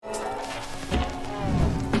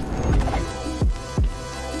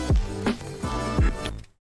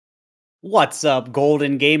What's up,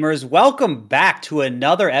 Golden Gamers? Welcome back to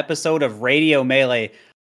another episode of Radio Melee.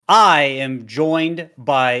 I am joined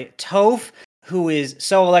by Toph, who is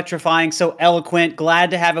so electrifying, so eloquent.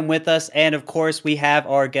 Glad to have him with us. And of course, we have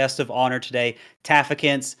our guest of honor today,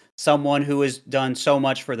 Taffakins, someone who has done so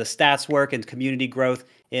much for the stats work and community growth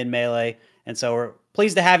in Melee. And so we're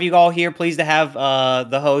pleased to have you all here. Pleased to have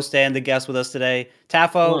the host and the guest with us today.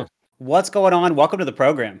 Taffo, what's going on? Welcome to the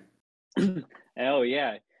program. Oh,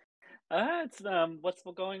 yeah. It's what's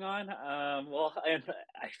going on? Well,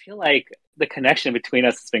 I feel like the connection between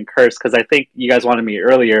us has been cursed because I think you guys wanted me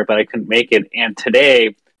earlier, but I couldn't make it. And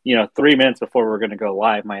today, 3 minutes before we're going to go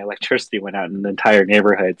live, my electricity went out in the entire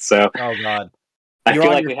neighborhood. So, oh god,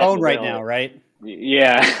 you're on your phone right now, right?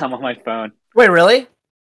 Yeah, I'm on my phone. Wait, really?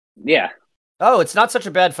 Yeah. Oh, it's not such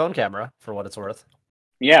a bad phone camera for what it's worth.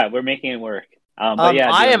 Yeah, we're making it work. But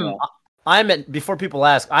yeah, I'm at, before people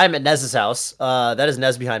ask, I'm at Nez's house. That is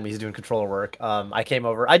Nez behind me. He's doing controller work. I came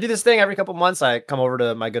over. I do this thing every couple months. I come over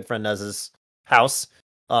to my good friend Nez's house,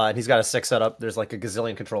 and he's got a 6 setup. There's like a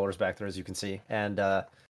gazillion controllers back there, as you can see. And I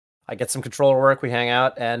get some controller work. We hang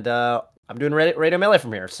out, and I'm doing Radio Melee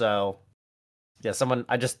from here. So yeah, someone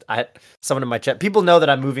in my chat. People know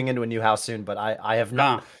that I'm moving into a new house soon, but I have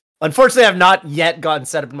not. Unfortunately, I have not yet gotten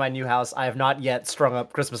set up in my new house. I have not yet strung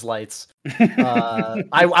up Christmas lights.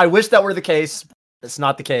 I wish that were the case. It's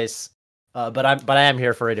not the case. But I am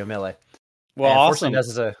here for Radio Melee. Well, awesome. This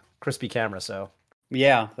is a crispy camera, so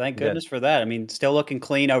yeah, thank goodness for that. I mean, still looking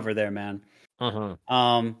clean over there, man.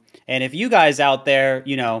 Mm-hmm. And if you guys out there,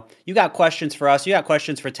 you got questions for us, you got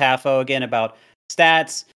questions for Taffo again about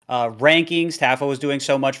stats, rankings. Taffo was doing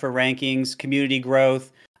so much for rankings, community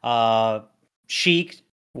growth, Sheik.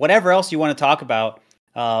 Whatever else you want to talk about,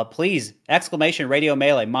 please, !Radio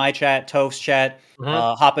Melee, my chat, Toph's chat,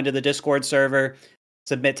 hop into the Discord server,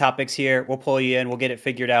 submit topics here, we'll pull you in, we'll get it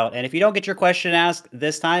figured out. And if you don't get your question asked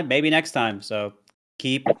this time, maybe next time. So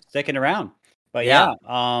keep sticking around. But yeah,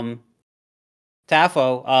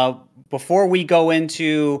 Taffo, before we go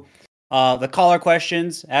into the caller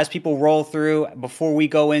questions, as people roll through, before we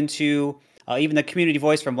go into even the community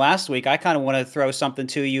voice from last week, I kind of want to throw something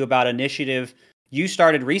to you about initiative you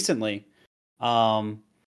started recently. I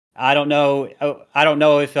don't know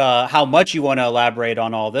if how much you want to elaborate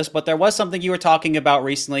on all this, but there was something you were talking about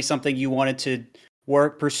recently, something you wanted to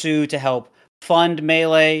pursue to help fund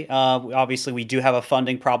Melee. Obviously, we do have a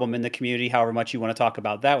funding problem in the community. However much you want to talk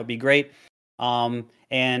about that would be great. And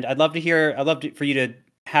I'd love for you to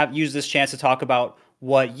use this chance to talk about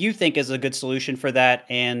what you think is a good solution for that,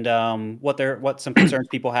 and what some concerns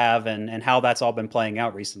people have, and how that's all been playing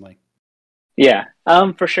out recently. Yeah,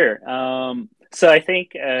 for sure. So I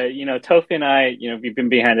think, Toph and I, we've been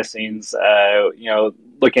behind the scenes,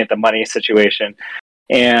 looking at the money situation.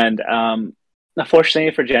 And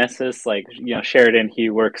unfortunately for Genesis, Sheridan, he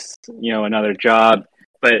works, another job.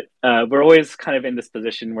 But we're always kind of in this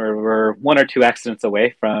position where we're 1 or 2 accidents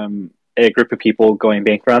away from a group of people going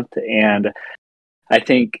bankrupt. And I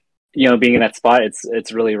think, being in that spot,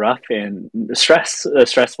 it's really rough and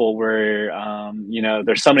stressful where,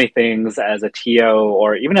 there's so many things as a TO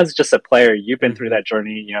or even as just a player, you've been through that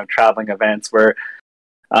journey, traveling events where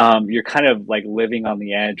you're kind of like living on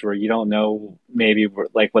the edge where you don't know maybe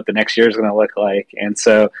like what the next year is going to look like. And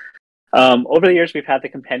so over the years, we've had the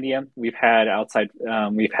compendium, we've had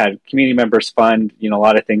we've had community members fund, a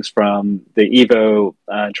lot of things from the Evo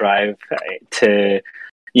drive to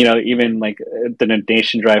even like the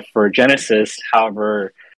donation drive for Genesis.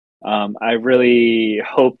 However, I really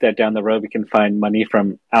hope that down the road we can find money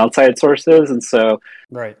from outside sources. And so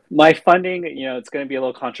my funding, it's going to be a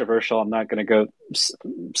little controversial. I'm not going to go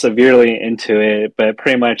severely into it, but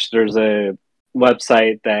pretty much there's a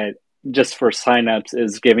website that just for signups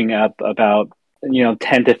is giving up about, $10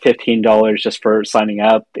 to $15 just for signing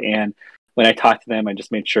up. And when I talked to them, I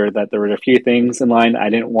just made sure that there were a few things in line. I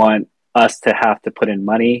didn't want us to have to put in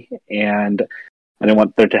money, and I didn't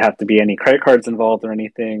want there to have to be any credit cards involved or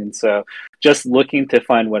anything. And so just looking to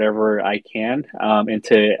find whatever I can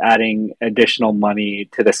into adding additional money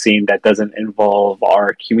to the scene that doesn't involve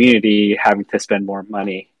our community having to spend more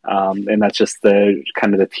money. And that's just the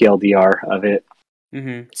kind of the TLDR of it.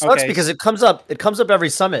 Mm-hmm. So that's because it comes up every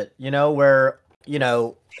summit, where,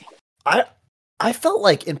 I felt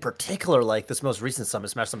like in particular, like this most recent summit,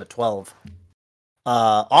 Smash Summit 12,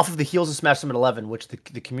 off of the heels of Smash Summit 11, which the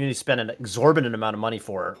community spent an exorbitant amount of money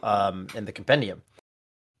for in the compendium.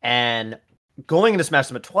 And going into Smash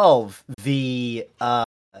Summit 12, it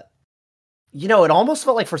almost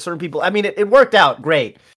felt like for certain people, I mean, it worked out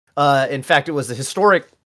great. In fact, it was a historic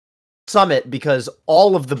summit because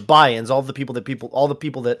all of the buy-ins, all the people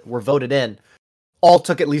that were voted in all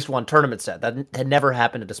took at least one tournament set. That had never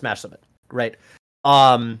happened at a Smash Summit, right?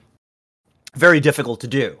 Very difficult to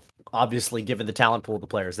do, obviously, given the talent pool of the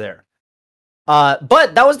players there.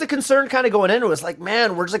 But that was the concern kind of going into it. It was like,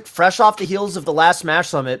 man, we're just like fresh off the heels of the last Smash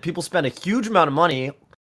Summit. People spent a huge amount of money,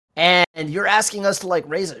 and you're asking us to like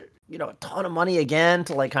raise a ton of money again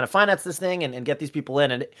to like kind of finance this thing and get these people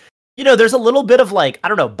in. And there's a little bit of like, I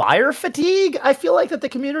don't know, buyer fatigue. I feel like that the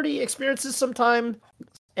community experiences sometime.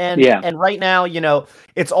 And and right now,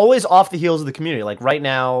 it's always off the heels of the community. Like right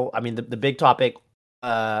now, I mean, the big topic,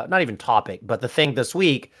 not even topic, but the thing this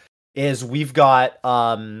week is we've got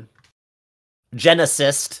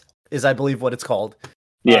Genesis is, I believe, what it's called.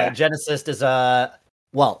 Yeah, Genesis is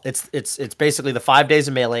it's basically the 5 Days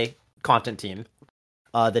of Melee content team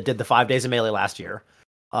that did the 5 Days of Melee last year.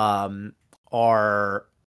 Are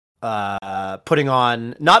putting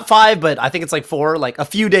on not 5, but I think it's like 4, like a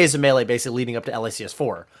few days of Melee, basically leading up to LACS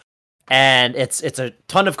 4, and it's a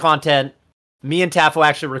ton of content. Me and Tafo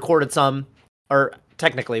actually recorded some, or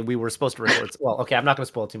technically we were supposed to record. Well, okay, I'm not going to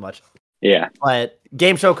spoil too much. Yeah, but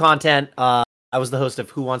game show content. I was the host of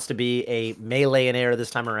Who Wants to Be a Meleeionaire this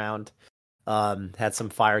time around. Had some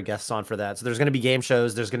fire guests on for that. So there's going to be game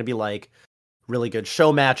shows. There's going to be like really good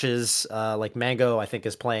show matches. Like Mango, I think,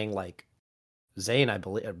 is playing like Zane, I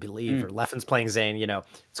believe, or Leffen's playing Zane.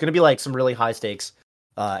 It's going to be like some really high stakes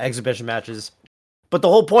exhibition matches. But the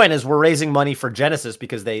whole point is we're raising money for Genesis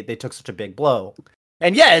because they took such a big blow.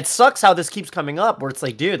 And yeah, it sucks how this keeps coming up where it's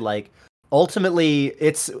like, dude, like ultimately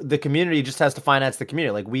it's the community just has to finance the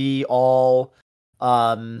community. Like we all,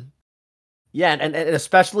 and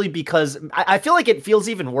especially because I feel like it feels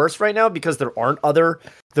even worse right now because there are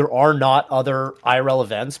not other IRL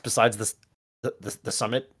events besides the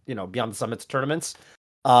summit, beyond the summit's tournaments.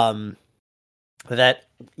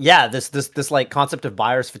 This like concept of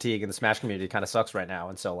buyer's fatigue in the Smash community kind of sucks right now.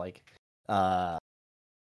 And so like, I'm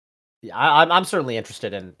certainly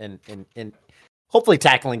interested in hopefully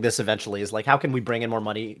tackling this eventually. Is like, how can we bring in more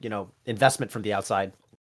money, investment from the outside?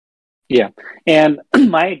 Yeah, and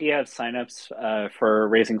my idea of signups for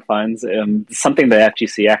raising funds, something that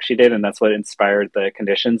FGC actually did, and that's what inspired the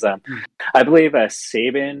conditions. I believe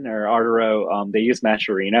Sabin or Arturo, they use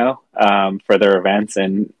Matcherino for their events,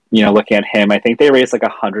 and looking at him, I think they raised like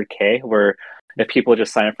 $100K. Where if people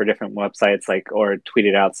just sign up for different websites, like or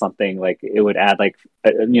tweeted out something, like it would add like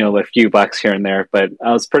a few bucks here and there. But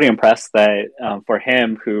I was pretty impressed that for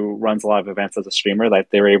him, who runs a lot of events as a streamer, that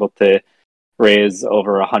they were able to raise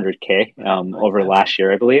over $100K over last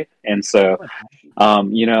year, I believe. And so,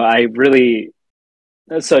 I really,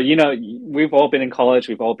 we've all been in college,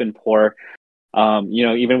 we've all been poor.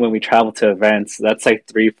 Even when we travel to events, that's like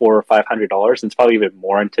 $300, $400, $500. And it's probably even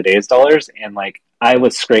more in today's dollars. And like, I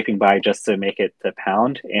was scraping by just to make it to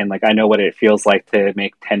pound. And like, I know what it feels like to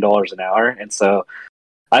make $10 an hour. And so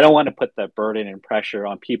I don't want to put the burden and pressure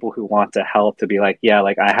on people who want to help to be like, yeah,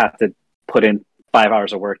 like I have to put in 5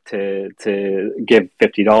 hours of work to give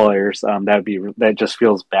 $50. That just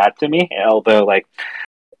feels bad to me. Although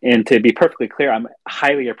and to be perfectly clear, I'm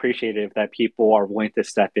highly appreciative that people are willing to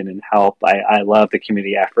step in and help. I love the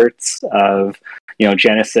community efforts of,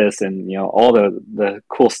 Genesis and, all the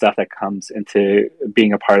cool stuff that comes into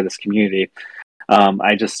being a part of this community.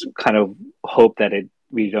 I just kind of hope that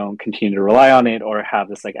we don't continue to rely on it or have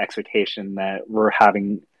this like expectation that we're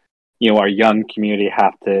having, our young community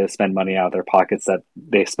have to spend money out of their pockets that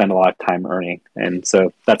they spend a lot of time earning. And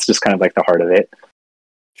so that's just kind of like the heart of it.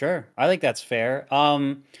 Sure. I think that's fair.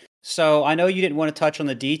 So I know you didn't want to touch on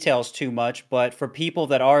the details too much, but for people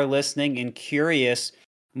that are listening and curious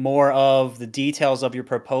more of the details of your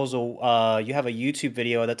proposal, you have a YouTube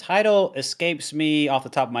video. The title escapes me off the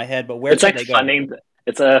top of my head, but where should they go?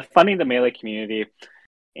 It's funding the Melee community.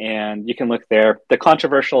 And you can look there. The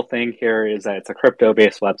controversial thing here is that it's a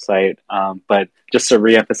crypto-based website. But just to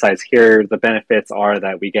reemphasize here, the benefits are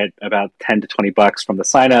that we get about 10 to 20 bucks from the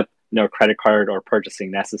sign up, no credit card or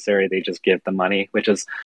purchasing necessary. They just give the money, which is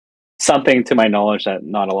something to my knowledge that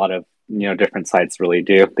not a lot of different sites really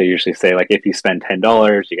do. They usually say like if you spend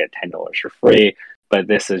 $10, you get $10 for free. But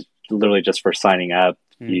this is literally just for signing up.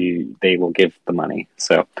 They will give the money.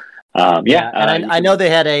 So. I know they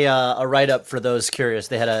had a write-up for those curious.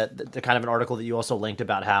 They had the kind of an article that you also linked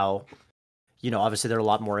about how, obviously they're a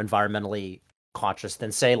lot more environmentally conscious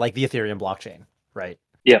than say like the Ethereum blockchain, right?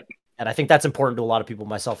 Yep. And I think that's important to a lot of people,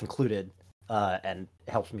 myself included, and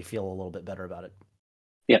it helps me feel a little bit better about it.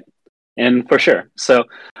 Yep. And for sure. So,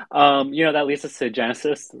 that leads us to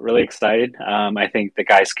Genesis. Really excited. I think the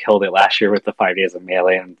guys killed it last year with the 5 days of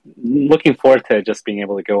Melee, and looking forward to just being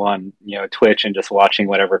able to go on, Twitch and just watching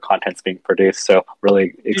whatever content's being produced. So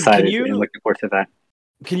really excited and looking forward to that.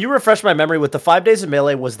 Can you refresh my memory with the 5 days of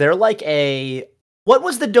Melee? Was there like what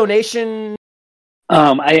was the donation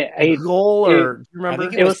I goal, or do you I remember?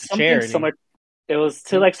 think it was to something charity. similar. It was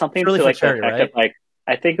to like something really to for like charity, the effect right? of like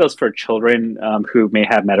I think it was for children who may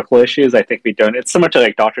have medical issues. I think we donate. It's similar to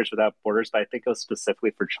like Doctors Without Borders, but I think it was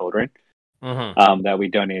specifically for children that we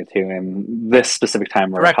donated to. And this specific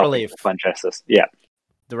time, we're Direct helping relief. fund justice. Yeah,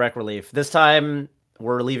 Direct relief. This time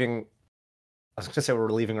we're relieving. I was going to say we're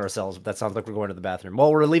relieving ourselves, but that sounds like we're going to the bathroom. Well,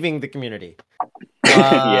 we're relieving the community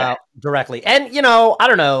yeah, directly. And I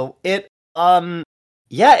don't know. It's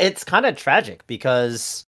kind of tragic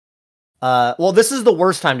because this is the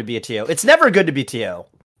worst time to be a TO. It's never good to be TO.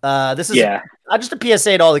 This is just a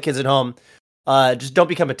PSA to all the kids at home. Just don't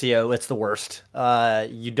become a TO. It's the worst.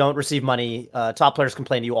 You don't receive money. Top players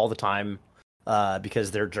complain to you all the time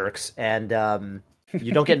because they're jerks, and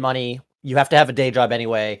you don't get money. You have to have a day job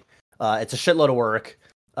anyway. It's a shitload of work,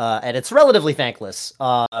 and it's relatively thankless.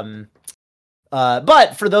 But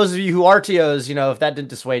for those of you who are TOs, if that didn't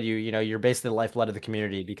dissuade you, you're basically the lifeblood of the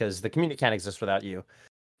community because the community can't exist without you.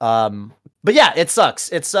 But yeah, it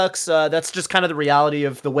sucks. It sucks. That's just kind of the reality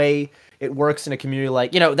of the way it works in a community.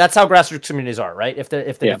 Like, that's how grassroots communities are, right? If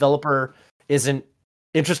the developer isn't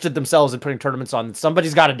interested themselves in putting tournaments on,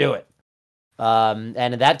 somebody's got to do it. And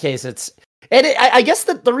in that case, I guess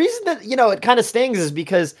the reason that, it kind of stings is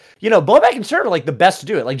because, Blowback and Churn are like the best to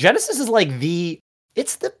do it. Like Genesis is like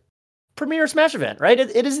it's the premier Smash event, right?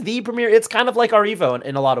 It is the premier. It's kind of like our Evo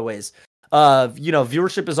in a lot of ways.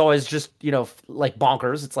 Viewership is always just, like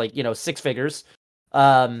bonkers. It's like, 6 figures.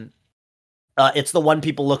 It's the one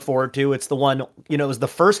people look forward to. It's the one, it was the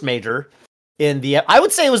first major I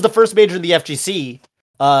would say it was the first major in the FGC,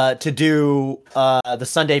 to do, the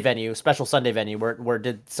Sunday venue, special Sunday venue where it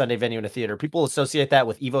did Sunday venue in a theater. People associate that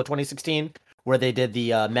with Evo 2016, where they did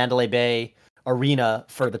the, Mandalay Bay arena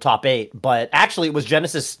for the top 8, but actually it was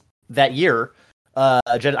Genesis that year. I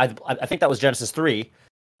think that was Genesis 3.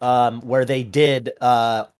 Where they did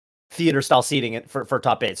theater style seating for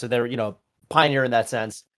top 8, so they're pioneer in that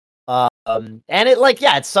sense. And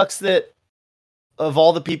it sucks that of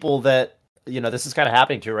all the people that this is kind of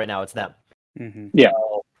happening to right now, it's them. Mm-hmm. Yeah.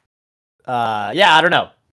 So, I don't know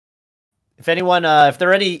if anyone, if there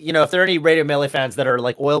are any Radio Melee fans that are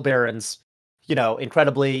like oil barons,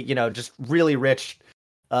 incredibly, just really rich,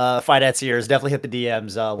 financiers, definitely hit the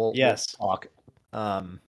DMs. We'll talk.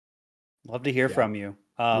 Love to hear from you.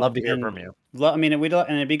 Love to hear from you. I mean, and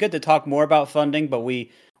it'd be good to talk more about funding, but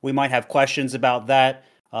we might have questions about that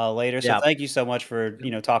later. So thank you so much for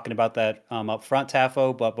talking about that up front,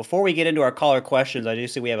 Tafo. But before we get into our caller questions, I do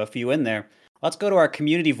see we have a few in there. Let's go to our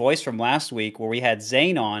community voice from last week where we had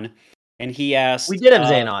Zane on, and he asked. We did have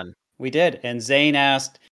Zane on. We did, and Zane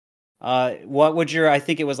asked, what would your, I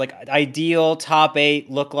think it was like ideal top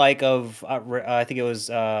 8 look like of, I think it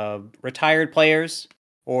was retired players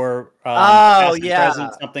or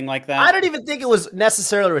present, something like that. I don't even think it was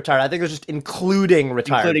necessarily retired. I think it was just including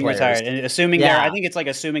retired players. And assuming I think it's like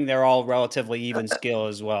assuming they're all relatively even skill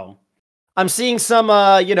as well. I'm seeing some,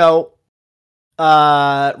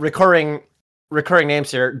 recurring names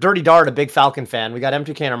here. Dirty Dart, a big Falcon fan. We got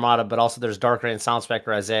M2K and Armada, but also there's Dark Rain, Sound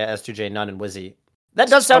Spectre, Isaiah, S2J, Nunn, and Wizzy. That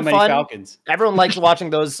does sound fun. Falcons. Everyone likes watching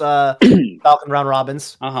those Falcon round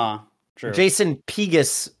robins. True. Jason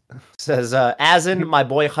Pegas says, as in my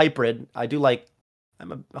boy Hybrid. I'm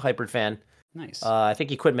a Hybrid fan. Nice. I think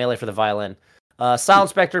he quit Melee for the violin. Silent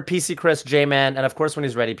Spectre, PC Chris, J-Man, and of course when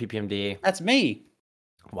he's ready, PPMD. That's me.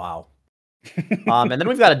 Wow. And then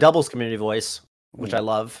we've got a doubles community voice, which I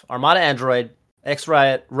love. Armada Android, X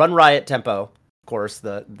Riot, Run Riot Tempo, of course.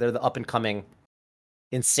 They're the up and coming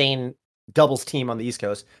insane doubles team on the East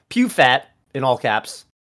Coast. Pew Fat in all caps.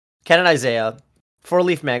 Ken and Isaiah.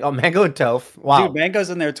 4-Leaf Mango. Oh, Mango and Toph. Wow. Dude,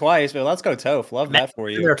 Mango's in there twice, but let's go Toph. Love that for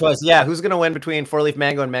you. In there twice. Yeah, who's going to win between 4-Leaf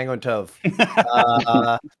Mango and Toph?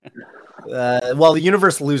 Well, the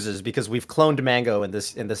universe loses because we've cloned Mango in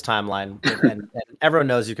this timeline, and everyone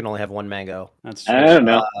knows you can only have one Mango. That's true. I don't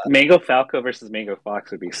know. Mango Falco versus Mango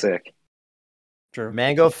Fox would be sick. True.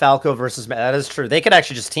 Mango Falco versus that is true. They could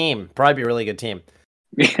actually just team. Probably be a really good team.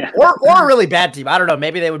 Yeah. Or a really bad team. I don't know.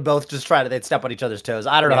 Maybe they would both just they'd step on each other's toes.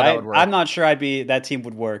 I don't know how that would work. I'm not sure that team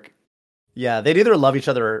would work. Yeah, they'd either love each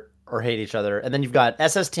other or hate each other. And then you've got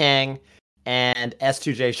SS Tang and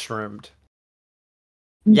S2J Shroomed.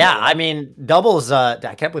 Yeah, I mean, doubles, I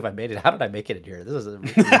can't believe I made it. How did I make it in here? This is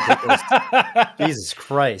ridiculous. Jesus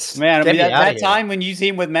Christ. Man, I mean, that time when you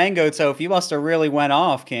teamed with Mango Toph, you must have really went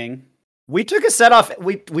off, King. We took a set off.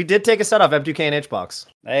 We did take a set off M2K and HBox.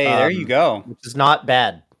 Hey, there you go. Which is not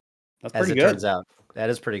bad. That's pretty good. Turns out. That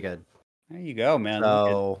is pretty good. There you go, man.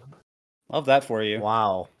 So, love that for you.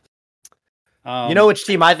 Wow. You know which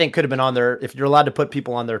team I think could have been on there if you're allowed to put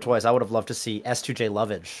people on there twice? I would have loved to see S2J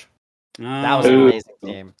Lovage. That was an amazing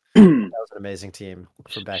team. That was an amazing team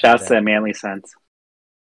for back. Shouts to Manly Suns.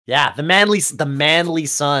 Yeah, the Manly Suns. The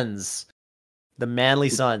Manly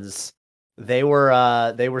Suns. They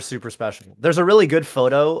were super special. There's a really good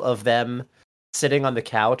photo of them sitting on the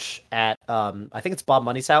couch at I think it's Bob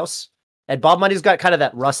Money's house. And Bob Money's got kind of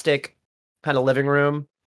that rustic kind of living room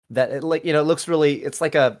that it looks really, it's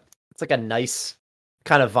like a nice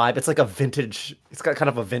kind of vibe. It's like it's got kind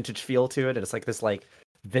of a vintage feel to it, and it's like this like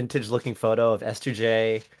vintage looking photo of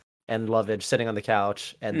S2J and Lovage sitting on the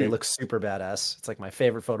couch, and they look super badass. It's like my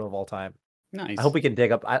favorite photo of all time. Nice. I hope we can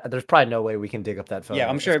dig up. There's probably no way we can dig up that photo. Yeah,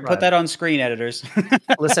 I'm sure. Put that on screen, editors.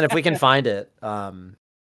 Listen, if we can find it, that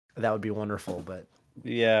would be wonderful. But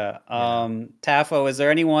yeah, Tafo, is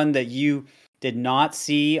there anyone that you did not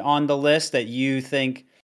see on the list that you think,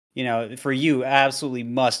 for you, absolutely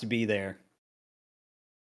must be there?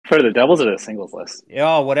 For the doubles or the singles list?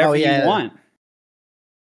 Whatever you want.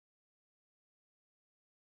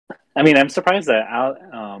 I mean, I'm surprised that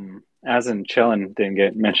As and Chillin didn't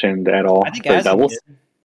get mentioned at all. I think for doubles.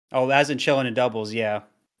 As in Chillin and doubles, yeah,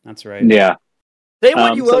 that's right. Yeah. Say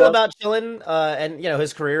what you will about Chillin, and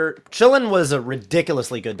his career. Chillin was a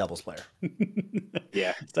ridiculously good doubles player.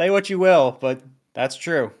 Yeah. Say what you will, but that's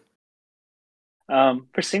true.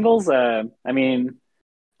 For singles, I mean,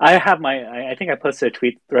 I think I posted a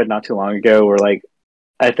tweet thread not too long ago where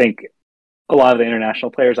I think a lot of the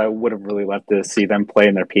international players I would have really loved to see them play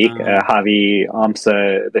in their peak. Javi,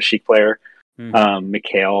 Amsa, the Sheik player,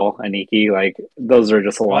 Mikhail, Aniki, those are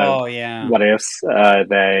just a lot of what ifs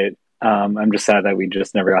that I'm just sad that we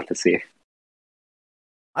just never got to see.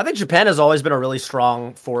 I think Japan has always been a really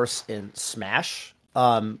strong force in Smash.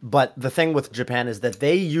 But the thing with Japan is that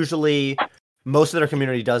they usually, most of their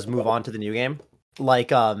community does move on to the new game.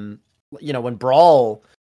 When Brawl,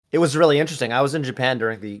 it was really interesting. I was in Japan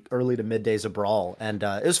during the early to mid days of Brawl, and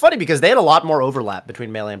it was funny because they had a lot more overlap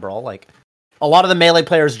between Melee and Brawl. A lot of the Melee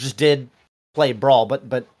players just did play Brawl,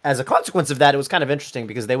 but as a consequence of that, it was kind of interesting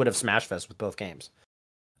because they would have Smash Fest with both games.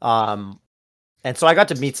 And so I got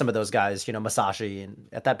to meet some of those guys, Masashi, and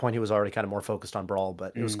at that point he was already kind of more focused on Brawl,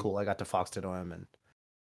 but it was cool. I got to Fox to him, and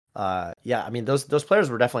I mean those players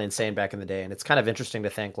were definitely insane back in the day, and it's kind of interesting to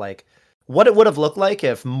think what it would have looked like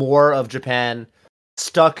if more of Japan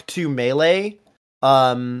stuck to Melee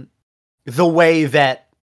the way that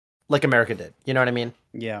America did. You know what I mean?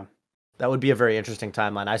 Yeah. That would be a very interesting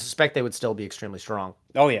timeline. I suspect they would still be extremely strong.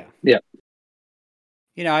 Oh yeah. Yeah.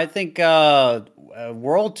 I think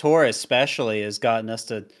World Tour especially has gotten us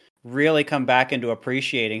to really come back into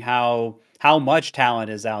appreciating how much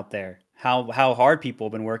talent is out there, how hard people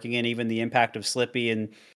have been working, and even the impact of Slippy and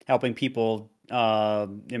helping people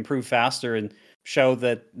improve faster and show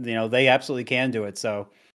that they absolutely can do it. So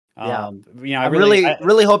I'm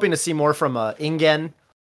really hoping to see more from Ingen.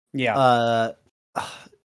 Yeah.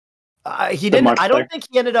 He didn't. I don't think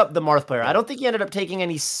he ended up the Marth player. I don't think he ended up taking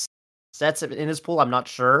any sets in his pool. I'm not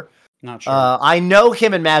sure. I know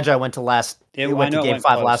him and Magi went to game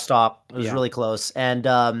 5 last stop. It was really close. And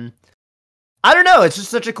I don't know. It's just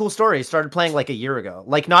such a cool story. He started playing a year ago.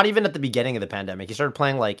 Not even at the beginning of the pandemic. He started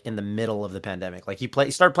playing in the middle of the pandemic. He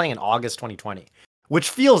started playing in August 2020, which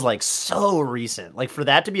feels so recent. For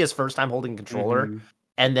that to be his first time holding a controller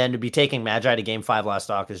and then to be taking Magi to game 5 last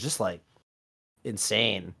stock is just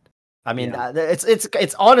insane. I mean,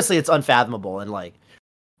 it's honestly, it's unfathomable. And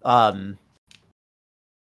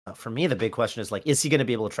for me, the big question is he going to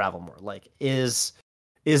be able to travel more? Is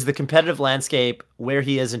the competitive landscape where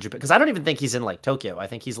he is in Japan? Because I don't even think he's in Tokyo. I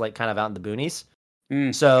think he's kind of out in the boonies.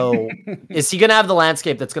 So is he going to have the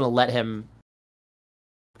landscape that's going to let him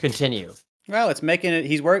continue? Well, it's making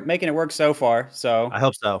it work so far. So I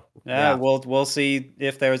hope so. Yeah, we'll see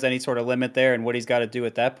if there was any sort of limit there and what he's got to do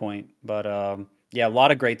at that point. But a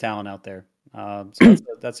lot of great talent out there. So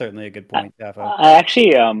that's certainly a good point, Tafo. I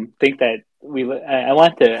actually think that I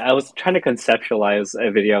was trying to conceptualize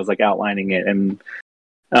a video. I was outlining it, and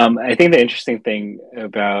I think the interesting thing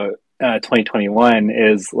about 2021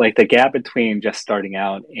 is the gap between just starting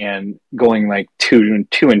out and going 2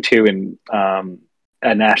 and 2 in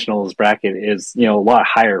a nationals bracket is a lot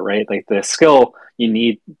higher, right? The skill you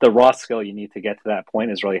need, the raw skill you need to get to that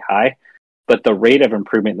point is really high. But the rate of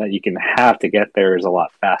improvement that you can have to get there is a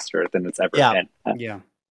lot faster than it's ever been. Yeah,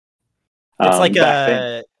 it's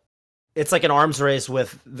like an arms race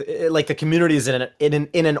with the community is in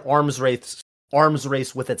an arms race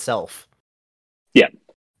with itself. Yeah,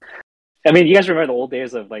 I mean, you guys remember the old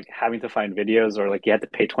days of having to find videos, or you had to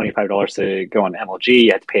pay $25 to go on MLG,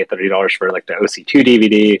 you had to pay $30 for the OC2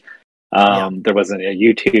 DVD. There wasn't a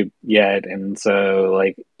YouTube yet, and so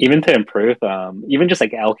like even to improve, even just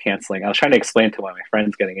like L canceling, I was trying to explain to one of my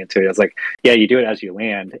friends getting into it. I was like, yeah, you do it as you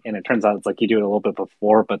land, and it turns out it's like you do it a little bit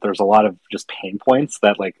before, but there's a lot of just pain points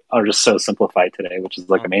that like are just so simplified today, which is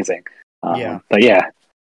like amazing. But yeah,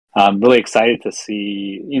 I'm really excited to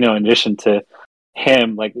see, in addition to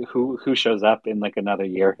him, like who shows up in like another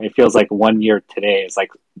year. It feels like 1 year today is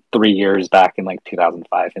like 3 years back in like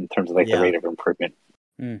 2005 in terms of like the rate of improvement.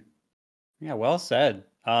 Yeah, well said.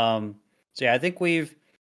 So yeah, I think we've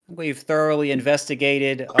thoroughly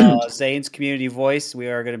investigated Zane's community voice. We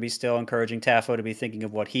are going to be still encouraging Tafo to be thinking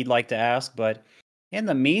of what he'd like to ask, but in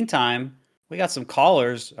the meantime, we got some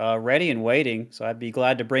callers ready and waiting. So I'd be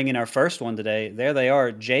glad to bring in our first one today. There they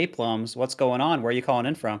are, J Plums. What's going on? Where are you calling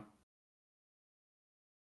in from?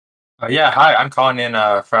 Yeah, hi. I'm calling in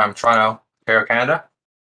from Toronto, Ontario, Canada.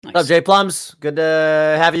 Nice. What's up, J Plums? Good to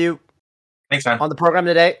have you. Thanks, man. On the program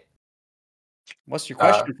today. What's your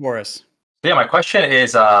question for us? Yeah, my question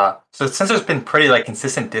is, so since there's been pretty like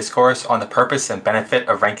consistent discourse on the purpose and benefit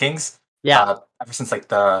of rankings, ever since like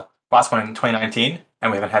the last one in 2019,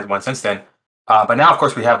 and we haven't had one since then. But now, of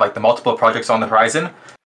course, we have like the multiple projects on the horizon.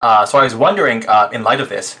 So I was wondering, in light of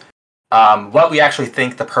this, what we actually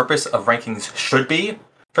think the purpose of rankings should be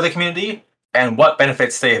for the community, and what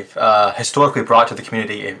benefits they've historically brought to the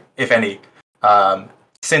community, if any.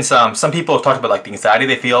 Since some people have talked about like the anxiety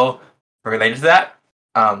they feel related to that.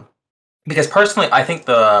 Because personally, I think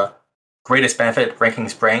the greatest benefit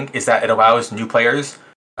rankings bring is that it allows new players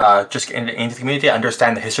just get into the community to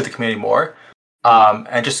understand the history of the community more.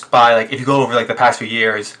 And just by like, if you go over like the past few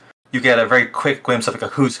years, you get a very quick glimpse of like a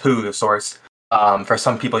who's who of sorts for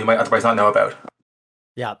some people you might otherwise not know about.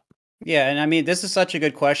 Yeah. Yeah, and I mean, this is such a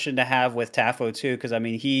good question to have with Tafo too, because I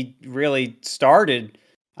mean, he really started.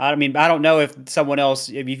 I mean, I don't know if someone else,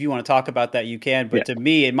 if you want to talk about that, you can. But to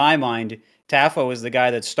me, in my mind, Tafo is the guy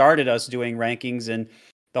that started us doing rankings and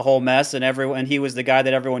the whole mess, and he was the guy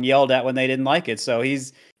that everyone yelled at when they didn't like it. So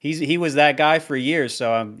he was that guy for years.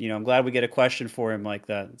 So I'm glad we get a question for him like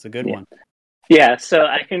that. It's a good one. Yeah, so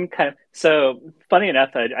I can funny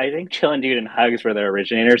enough, I think Chillin' Dude and Hugs were the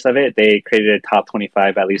originators of it. They created a top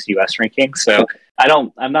 25, at least US ranking. So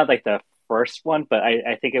I'm not like the first one, but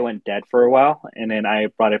I think it went dead for a while, and then I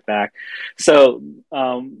brought it back. So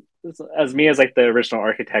as me as like the original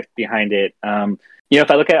architect behind it, if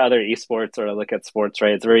I look at other esports or I look at sports,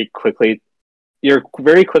 right, you're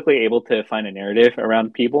very quickly able to find a narrative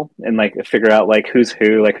around people and like figure out like who's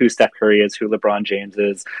who, like who Steph Curry is, who LeBron James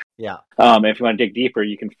is. Yeah. If you want to dig deeper,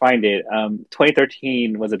 you can find it.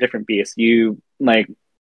 2013 was a different beast.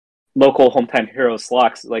 Local hometown hero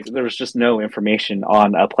Slox, like there was just no information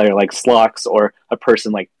on a player like Slox or a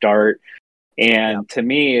person like Dart. And to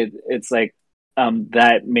me, it's like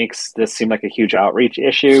that makes this seem like a huge outreach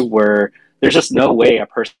issue where there's just no way a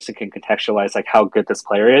person can contextualize like how good this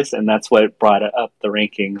player is, and that's what brought up the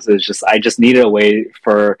rankings. Is just I just needed a way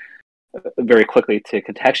for very quickly to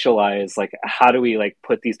contextualize like how do we like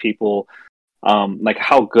put these people, like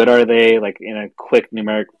how good are they, like in a quick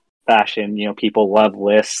numeric fashion. People love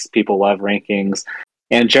lists, people love rankings,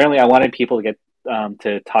 and generally I wanted people to get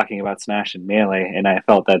to talking about Smash and Melee, and I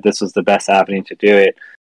felt that this was the best avenue to do it.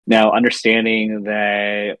 Now, understanding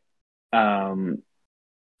that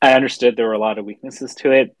I understood there were a lot of weaknesses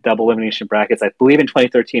to it. Double elimination brackets. I believe in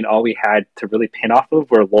 2013, all we had to really pin off of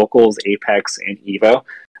were locals, Apex, and Evo.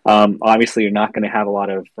 Obviously, you're not going to have a lot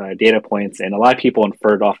of data points, and a lot of people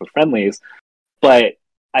inferred off of friendlies. But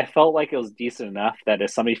I felt like it was decent enough that if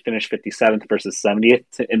somebody finished 57th versus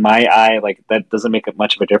 70th, in my eye, like that doesn't make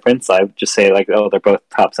much of a difference. I would just say like, oh, they're both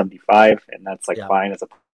top 75, and that's like fine as a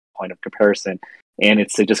point of comparison. And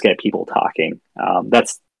it's to just get people talking.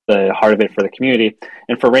 That's the heart of it for the community.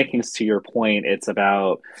 And for rankings, to your point, it's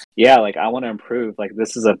about, like I want to improve. Like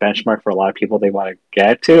this is a benchmark for a lot of people they want to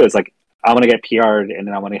get to. It's like, I want to get PR'd and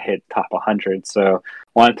then I want to hit top 100. So I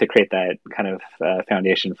wanted to create that kind of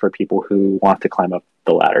foundation for people who want to climb up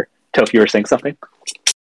the ladder. Toph, you were saying something?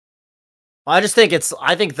 I just think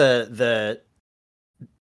I think the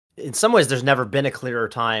in some ways there's never been a clearer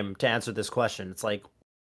time to answer this question. It's like,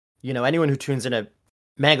 anyone who tunes in a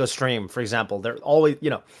Mango stream, for example, they're always,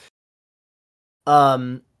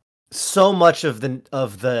 so much of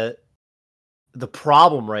the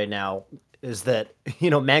problem right now is that,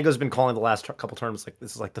 Mango's been calling the last couple tournaments like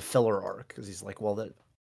this is like the filler arc, because he's like, well,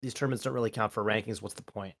 these tournaments don't really count for rankings. What's the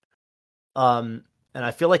point? And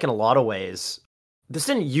I feel like in a lot of ways, this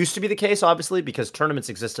didn't used to be the case, obviously, because tournaments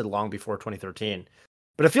existed long before 2013.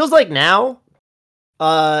 But it feels like now,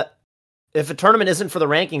 if a tournament isn't for the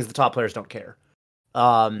rankings, the top players don't care.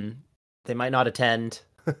 They might not attend.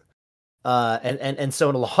 And so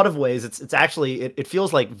in a lot of ways, it's actually it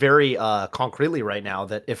feels like very concretely right now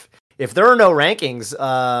that if there are no rankings,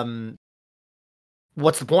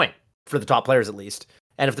 what's the point for the top players at least?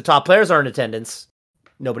 And if the top players are in attendance,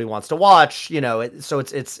 nobody wants to watch. So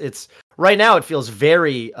it's right now it feels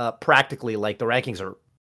very practically like the rankings are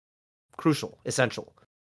crucial, essential.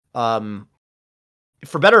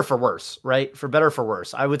 For better or for worse, right? For better or for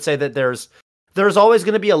worse, I would say that there's always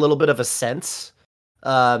going to be a little bit of a sense. We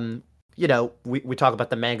talk about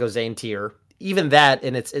the Mango Zane tier. Even that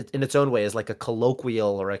in its own way is like a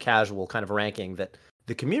colloquial or a casual kind of ranking that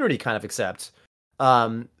the community kind of accepts.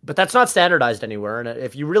 But that's not standardized anywhere. And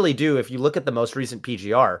if you look at the most recent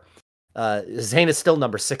PGR, Zane is still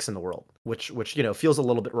number 6 in the world, which feels a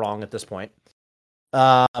little bit wrong at this point.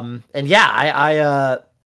 And yeah,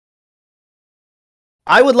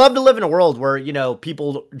 I would love to live in a world where,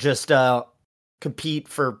 people just compete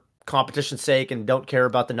for competition's sake and don't care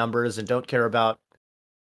about the numbers and don't care about,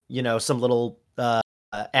 some little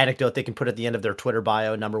anecdote they can put at the end of their Twitter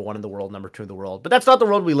bio, number 1 in the world, number 2 in the world. But that's not the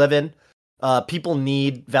world we live in. People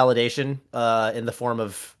need validation in the form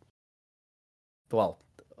of,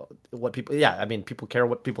 what people, people care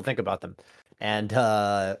what people think about them. And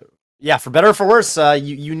for better or for worse,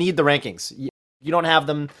 you need the rankings. You don't have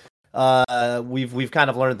them. We've kind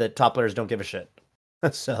of learned that top players don't give a shit.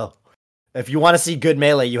 So if you want to see good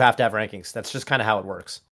Melee, you have to have rankings. That's just kind of how it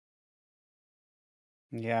works.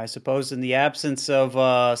 Yeah, I suppose in the absence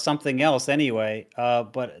of something else anyway.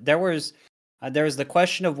 But there was the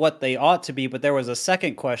question of what they ought to be, but there was a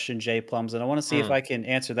second question, J Plums, and I want to see if I can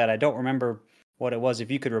answer that. I don't remember what it was. If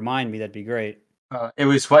you could remind me, that'd be great. It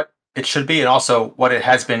was what it should be and also what it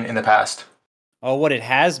has been in the past. Oh, what it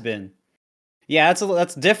has been. Yeah,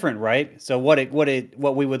 that's different, right? So what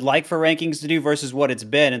we would like for rankings to do versus what it's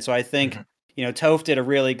been. And so I think, Toph did a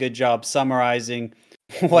really good job summarizing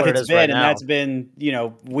what it's been, right, and that's been,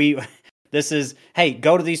 this is, hey,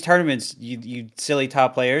 go to these tournaments, you silly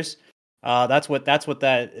top players. That's what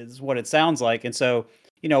that is, what it sounds like. And so,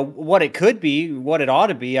 what it could be, what it ought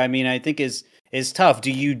to be, I mean, I think is tough.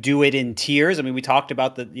 Do you do it in tiers? I mean, we talked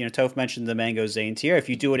about Toph mentioned the Mango Zane tier. If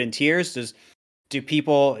you do it in tiers, do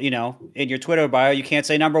people, in your Twitter bio, you can't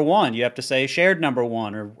say number 1. You have to say shared number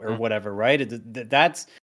 1 or whatever, right? That's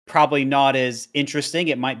probably not as interesting.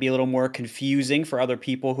 It might be a little more confusing for other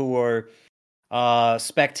people who are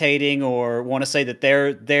spectating or want to say that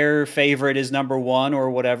their favorite is number 1 or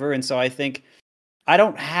whatever. And so I think I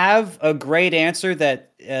don't have a great answer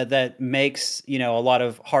that makes, a lot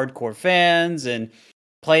of hardcore fans and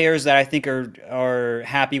players that I think are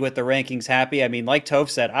happy with the rankings happy. I mean, like Toph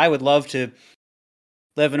said, I would love to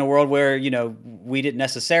live in a world where, we didn't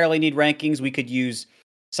necessarily need rankings. We could use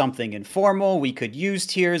something informal. We could use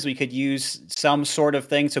tiers. We could use some sort of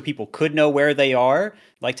thing so people could know where they are.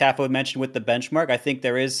 Like Tapo mentioned with the benchmark, I think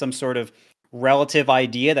there is some sort of relative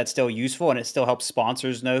idea that's still useful, and it still helps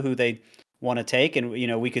sponsors know who they want to take. And,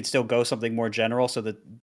 we could still go something more general so that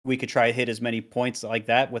we could try to hit as many points like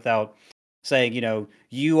that without saying,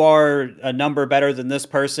 you are a number better than this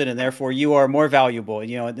person and therefore you are more valuable,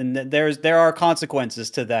 and there are consequences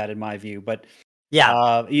to that in my view. But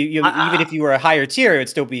yeah, even if you were a higher tier, it'd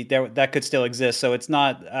still be there. That could still exist. So it's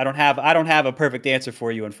not, I don't have a perfect answer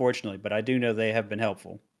for you, unfortunately, but I do know they have been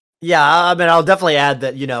helpful. Yeah. I mean, I'll definitely add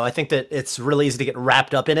that, I think that it's really easy to get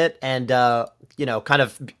wrapped up in it and, kind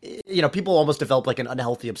of, people almost develop like an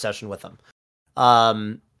unhealthy obsession with them,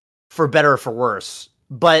 for better or for worse.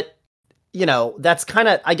 But, that's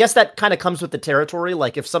I guess that kind of comes with the territory.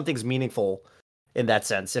 Like if something's meaningful in that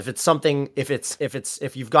sense, if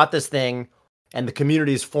you've got this thing and the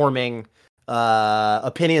community is forming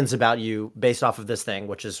opinions about you based off of this thing,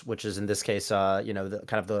 which is in this case, the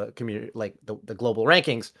kind of the community, like the global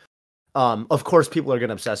rankings. Of course, people are going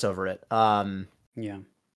to obsess over it. Yeah,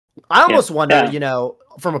 I almost wonder,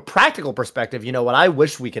 from a practical perspective, what I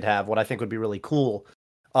wish we could have, what I think would be really cool.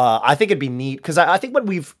 I think it'd be neat because I think what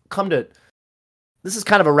we've come to. This is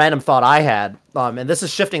kind of a random thought I had, and this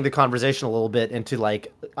is shifting the conversation a little bit into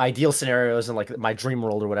like ideal scenarios and like my dream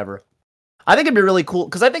world or whatever. I think it'd be really cool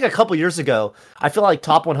because I think a couple years ago, I feel like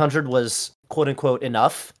top 100 was quote unquote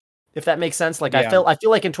enough, if that makes sense. Like I feel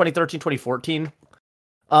like in 2013, 2014,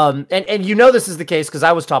 and this is the case because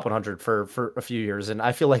I was top 100 for a few years, and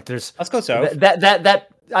I feel like there's let's go so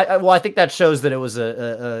I think that shows that it was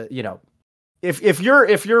if you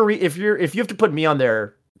have to put me on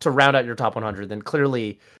there to round out your top 100, then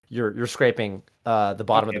clearly you're scraping the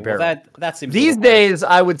bottom of the barrel. Well, that seems these days,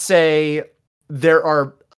 I would say there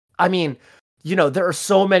are. I mean, there are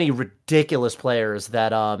so many ridiculous players that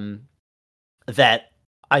that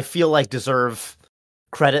I feel like deserve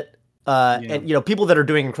credit And people that are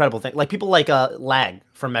doing incredible things, like people like Lag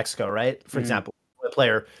from Mexico, right? For example, a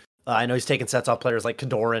player. I know he's taken sets off players like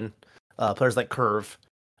Kadoran, players like Curve.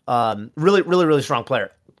 Really, really, really strong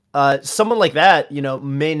player. Someone like that,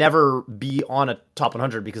 may never be on a top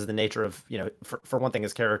 100 because of the nature of, for one thing,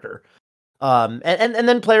 his character. And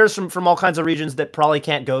then players from all kinds of regions that probably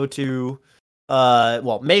can't go to,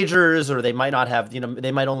 majors, or they might not have,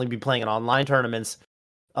 they might only be playing in online tournaments.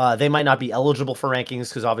 They might not be eligible for rankings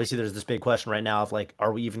because obviously there's this big question right now of like,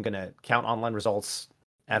 are we even going to count online results?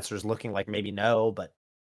 Answers looking like maybe no, but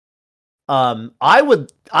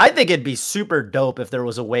I think it'd be super dope if there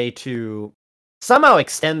was a way to somehow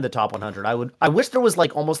extend the top 100. I wish there was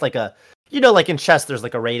like almost like a, like in chess, there's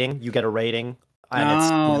like a rating. You get a rating.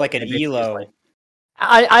 And like an ELO. Like,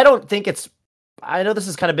 I don't think it's. I know this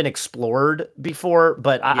has kind of been explored before,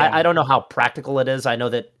 but I don't know how practical it is. I know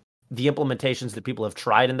that the implementations that people have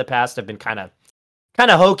tried in the past have been kind of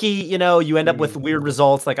hokey. You end up with weird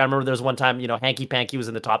results. Like I remember there was one time, Hanky Panky was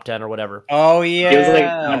in the top 10 or whatever. Oh yeah, he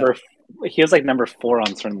was like number 4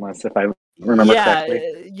 on certain lists, if I remember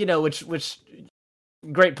correctly. Which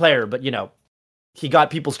great player, but he got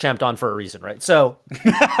people's champed on for a reason, right? So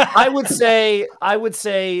I would say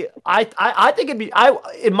I think it'd be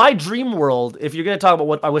in my dream world, if you're going to talk about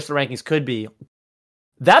what I wish the rankings could be,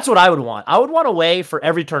 that's what I would want. I would want a way for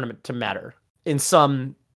every tournament to matter in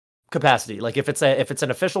some capacity. Like if it's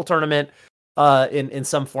an official tournament in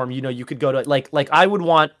some form, you could go to like I would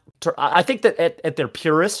want to, I think that at their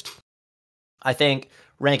purest, I think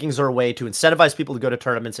rankings are a way to incentivize people to go to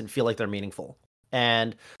tournaments and feel like they're meaningful.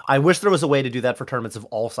 And I wish there was a way to do that for tournaments of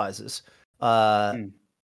all sizes. And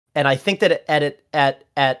I think that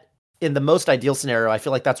at in the most ideal scenario, I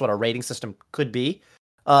feel like that's what a rating system could be.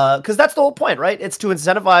 Because that's the whole point, right? It's to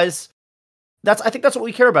incentivize. I think that's what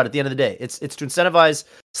we care about at the end of the day. It's to incentivize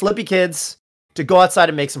Slippy kids to go outside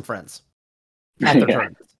and make some friends at their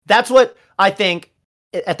tournaments. That's what I think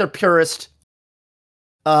at their purest.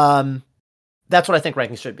 That's what I think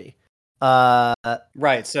rankings should be.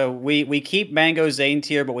 Right. So we keep Mango Zane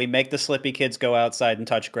tier, but we make the Slippy kids go outside and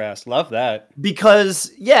touch grass. Love that.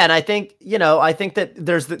 Because and I think that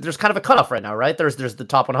there's kind of a cutoff right now, right? There's the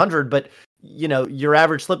top 100, but your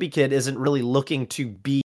average Slippy kid isn't really looking to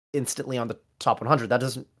be instantly on the top 100. That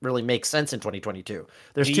doesn't really make sense in 2022.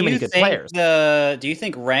 There's too many good players. Do you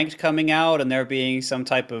think ranked coming out and there being some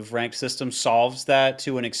type of ranked system solves that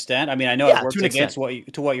to an extent? I mean, I know it works against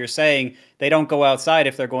what you're saying. They don't go outside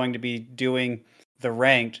if they're going to be doing the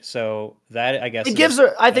ranked. So that, I guess,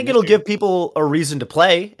 I think it'll give people a reason to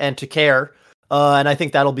play and to care. And I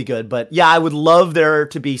think that'll be good. But yeah, I would love there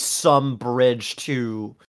to be some bridge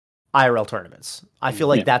to IRL tournaments. I feel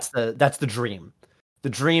like that's the dream. The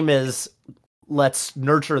dream is, let's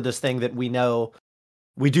nurture this thing that we know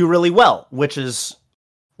we do really well, which is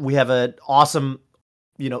we have an awesome,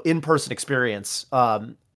 in-person experience.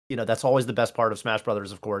 That's always the best part of Smash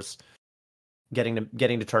Brothers, of course. Getting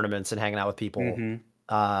to tournaments and hanging out with people.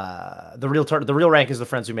 Mm-hmm. The real rank is the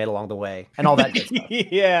friends we made along the way, and all that good stuff.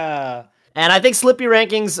 Yeah. And I think Slippy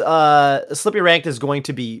Ranked is going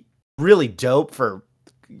to be really dope for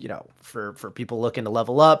people looking to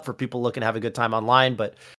level up, for people looking to have a good time online.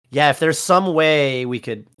 But yeah, if there's some way we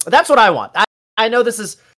could, that's what I want. I know this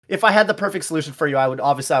is, if I had the perfect solution for you, I would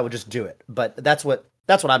just do it. But that's what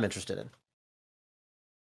I'm interested in.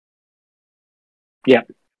 Yeah.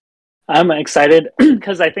 I'm excited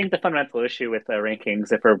because I think the fundamental issue with the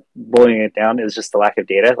rankings, if we're boiling it down, is just the lack of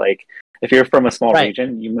data. Like, if you're from a small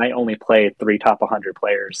region, you might only play 3 top 100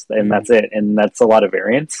 players, and that's it. And that's a lot of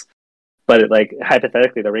variance. But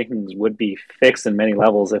hypothetically, the rankings would be fixed in many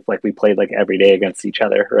levels if we played every day against each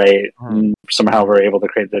other, right? And somehow we're able to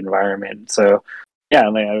create the environment. So yeah,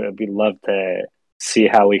 I'd love to see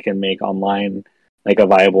how we can make online a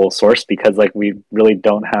viable source, because we really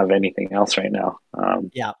don't have anything else right now.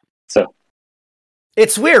 So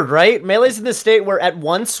it's weird, right? Melee's in this state where at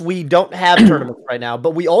once we don't have tournaments right now,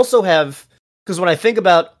 but we also have, because when I think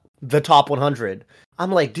about the top 100,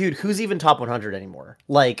 I'm like, dude, who's even top 100 anymore?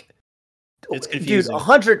 It's confusing. Dude,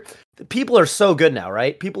 100 people are so good now,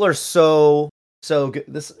 right? People are so good.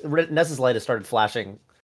 This Ness's light has started flashing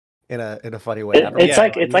in a funny way. It's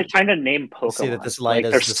like trying to name Pokemon. See that this light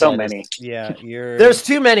is, there's so many. Yeah, there's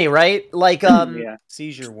too many, right?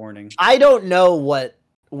 Seizure warning. I don't know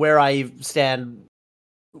where I stand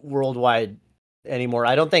worldwide anymore.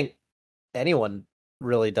 I don't think anyone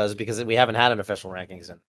really does, because we haven't had an official rankings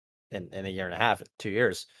in a year and a half, 2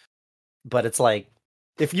 years. But it's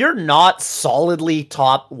if you're not solidly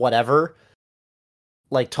top whatever,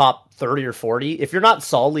 top 30 or 40, if you're not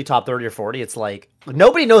solidly top 30 or 40, it's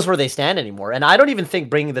nobody knows where they stand anymore. And I don't even think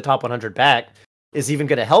bringing the top 100 back is even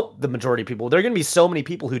going to help the majority of people. There are going to be so many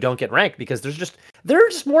people who don't get ranked because there are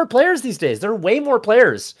just more players these days. There are way more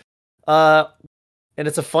players. And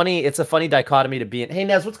it's a funny dichotomy to be in. Hey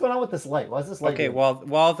Nez, what's going on with this light? Why is this light? Okay,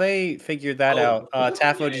 while they figured that out,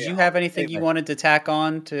 Taflo, did you have anything you wanted to tack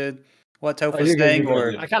on to what Toph was saying? Or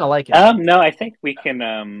I kind of like it. No, I think we can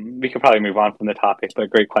probably move on from the topic, but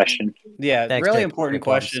great question. Yeah, Thanks, really Jake. important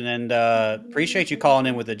question, and appreciate you calling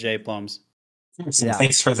in with the J Plums. Yeah.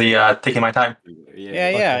 Thanks for the taking my time.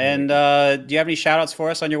 Yeah. And do you have any shout outs for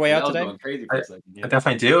us on your way out today? I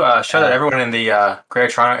definitely do. Shout out everyone in the Greater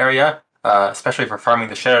Toronto area, especially for farming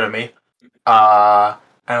the shit out of me.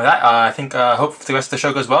 And with that, I think hope the rest of the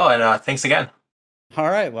show goes well, and thanks again. All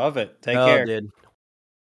right, love it. Take care, dude.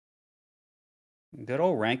 Good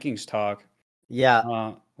old rankings talk. Yeah.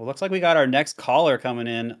 Well, looks like we got our next caller coming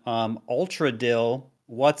in. Ultra Dill,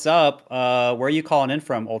 what's up? Where are you calling in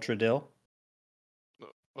from, Ultra Dill?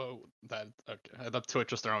 Oh, that Twitch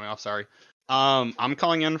just throwing me off. Sorry. I'm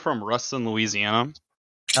calling in from Ruston, Louisiana.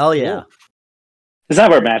 Oh yeah. Is that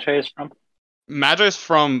where Magi is from? Magi's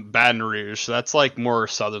from Baton Rouge, so that's like more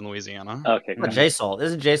southern Louisiana. Okay. What, J-Salt?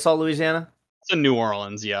 Isn't J-Salt Louisiana? It's in New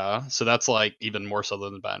Orleans, yeah. So that's like even more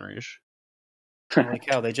southern than Baton Rouge. Holy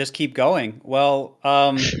cow, they just keep going. Well,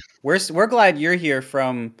 we're glad you're here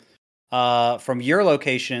from your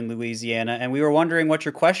location in Louisiana, and we were wondering what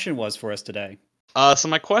your question was for us today. So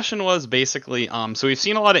my question was basically, so we've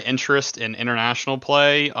seen a lot of interest in international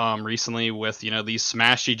play recently with, these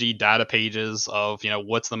Smash GG data pages of,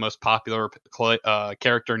 what's the most popular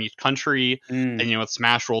character in each country, and, with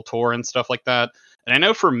Smash World Tour and stuff like that. And I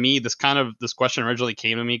know for me, this question originally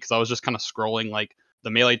came to me because I was just kind of scrolling like the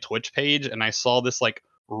Melee Twitch page, and I saw this like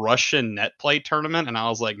Russian net play tournament, and I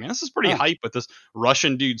was like, man, this is pretty hype with this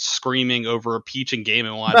Russian dude screaming over Peach and Game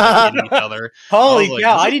and Watch each other. Holy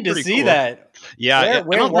cow, I need to see cool. that. Yeah,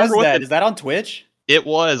 where was that? Is that on Twitch? It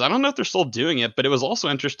was. I don't know if they're still doing it, but it was also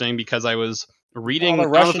interesting because I was reading. All the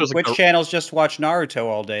Russian Twitch channels just watch Naruto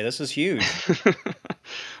all day. This is huge.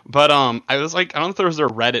 But I was like, I don't know if there was a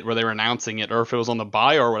Reddit where they were announcing it or if it was on the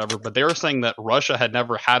bio or whatever, but they were saying that Russia had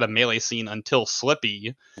never had a Melee scene until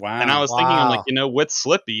Slippy. Wow. And I was thinking, I'm like, with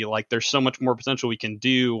Slippy, like there's so much more potential we can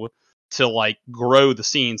do to like grow the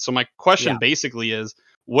scene. So my question basically is,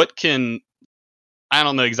 I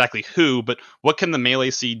don't know exactly who, but what can the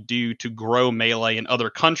Melee scene do to grow Melee in other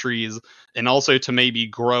countries and also to maybe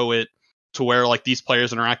grow it to where like these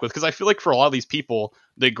players interact with? Because I feel like for a lot of these people,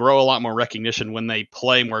 they grow a lot more recognition when they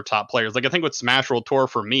play more top players. Like I think with Smash World Tour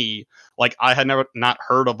for me, like I had not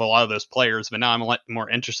heard of a lot of those players, but now I'm a lot more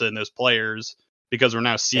interested in those players because we're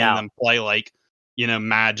now seeing them play like,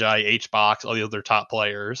 Magi, HBox, all the other top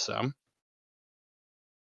players. So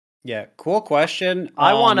yeah, cool question.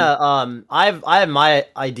 I want to I have my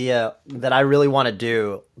idea that I really want to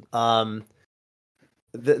do.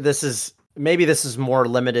 This is more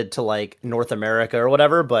limited to like North America or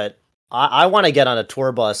whatever, but I want to get on a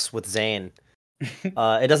tour bus with Zane. It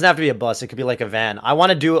doesn't have to be a bus; it could be like a van. I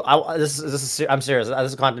want to do. I'm serious. This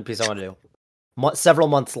is a content piece I want to do. Several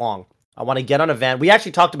months long. I want to get on a van. We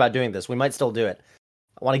actually talked about doing this. We might still do it.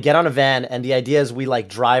 I want to get on a van, and the idea is we like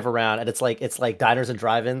drive around, and it's like diners and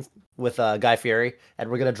drive-ins with Guy Fieri,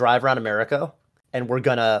 and we're gonna drive around America, and we're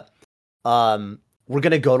gonna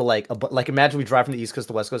go to like imagine we drive from the East Coast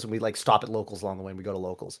to the West Coast, and we like stop at locals along the way, and we go to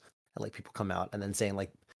locals, and like people come out, and then Zane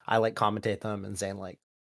like I like commentate them, and Zane like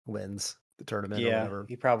wins the tournament or whatever.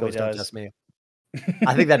 He probably Goes, does. Don't test me.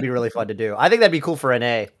 I think that'd be really fun to do. I think that'd be cool for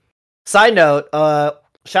NA. Side note,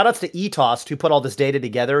 shout outs to eTost who put all this data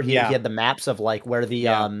together. He had the maps of like where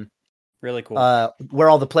the really cool. Where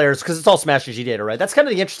all the players, because it's all Smash GG data, right? That's kind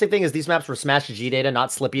of the interesting thing is these maps were Smash GG data,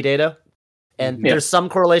 not Slippy data. And there's some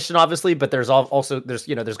correlation, obviously, but there's also there's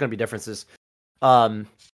going to be differences.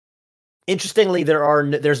 Interestingly,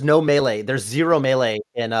 there's no Melee. There's zero Melee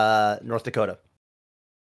in North Dakota.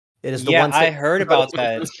 It is the one state. I heard about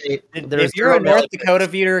that. If you're a North Dakota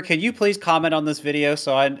viewer, can you please comment on this video?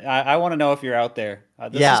 So I want to know if you're out there.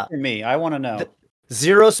 This is for me. I want to know.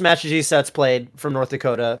 Zero Smash GG sets played from North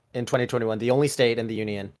Dakota in 2021, the only state in the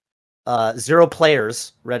union. Zero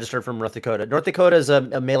players registered from North Dakota. North Dakota is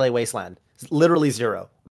a Melee wasteland. It's literally zero.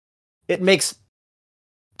 It makes,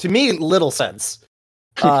 to me, little sense.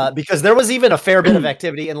 Because there was even a fair bit of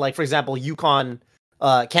activity in, like, for example, Yukon,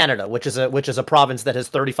 Canada, which is a province that has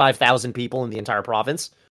 35,000 people in the entire province.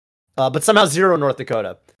 But somehow zero North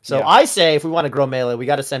Dakota. So I say if we want to grow Melee, we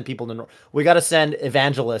got to send people we got to send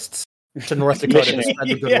evangelists to North Dakota to spread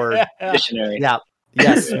the good word. Missionary. Yeah.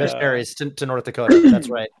 Yes, missionaries to North Dakota. That's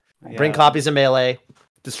right. Bring copies of Melee,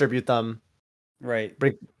 distribute them. Right.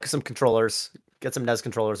 Bring some controllers. Get some NES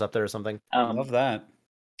controllers up there or something. Love that.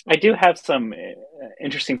 I do have some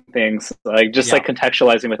interesting things, like just like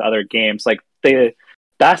contextualizing with other games. Like the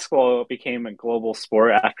basketball became a global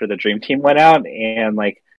sport after the Dream Team went out, and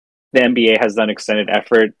like the NBA has done extended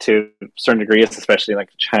effort to certain degrees, especially like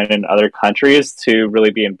China and other countries, to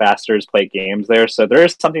really be ambassadors, play games there. So there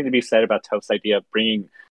is something to be said about Toph's idea of bringing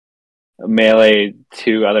Melee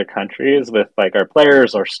to other countries with like our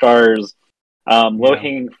players or stars. Low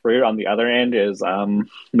hanging fruit on the other end is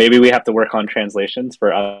maybe we have to work on translations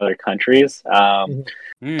for other countries.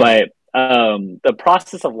 But the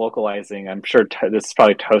process of localizing, I'm sure this is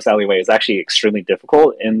probably Toast alleyway, is actually extremely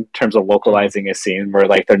difficult in terms of localizing a scene where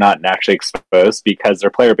like they're not naturally exposed, because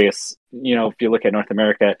their player base, you know, if you look at North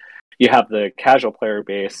America, you have the casual player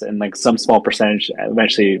base, and like some small percentage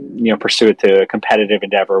eventually, you know, pursue it to a competitive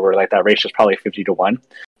endeavor where like that ratio is probably 50-1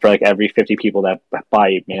 for like every 50 people that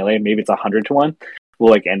buy Melee. Maybe it's 100-1 will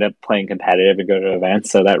like end up playing competitive and go to events.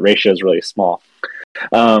 So that ratio is really small.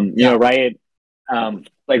 You know, Riot,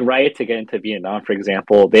 like Riot, to get into Vietnam, for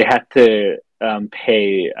example, they had to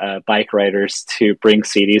pay bike riders to bring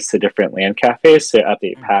CDs to different LAN cafes to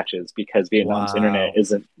update patches, because Vietnam's internet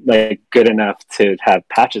isn't like good enough to have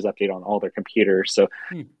patches update on all their computers. So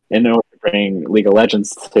in order to bring League of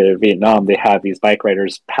Legends to Vietnam, they have these bike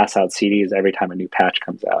riders pass out CDs every time a new patch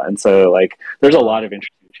comes out. And so like there's a lot of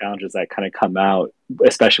interesting challenges that kind of come out,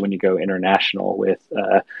 especially when you go international with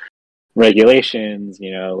regulations,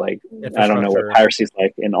 you know, like I don't know what piracy's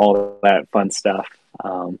like and all that fun stuff.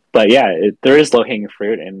 But yeah, there is low hanging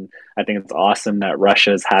fruit, and I think it's awesome that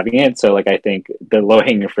Russia is having it. So like I think the low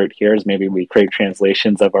hanging fruit here is maybe we create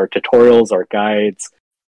translations of our tutorials, our guides,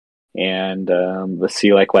 and let's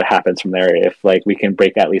see like what happens from there if like we can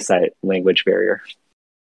break at least that language barrier.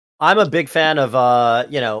 I'm a big fan of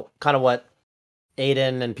you know, kind of what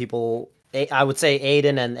Aiden and people, I would say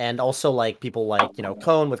Aiden and also like people like, you know,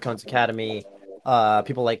 Cone with Cone's Academy,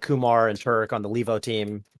 people like Kumar and Turk on the Levo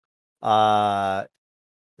team,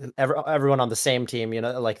 everyone on the same team, you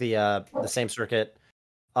know, like the same circuit.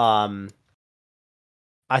 I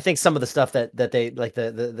think some of the stuff that they like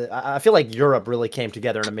I feel like Europe really came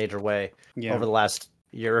together in a major way over the last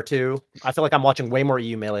year or two. I feel like I'm watching way more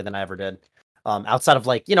EU Melee than I ever did. Outside of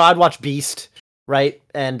like, you know, I'd watch Beast, right,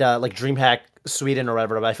 and like DreamHack Sweden or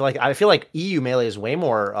whatever, but I feel like EU Melee is way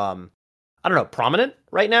more I don't know, prominent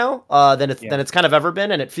right now than it's kind of ever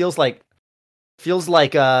been, and it feels like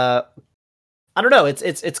I don't know,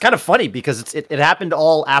 it's kind of funny because it happened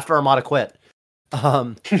all after Armada quit.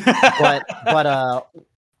 But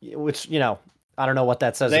which, you know, I don't know what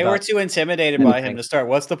that says. They were too intimidated by him to start.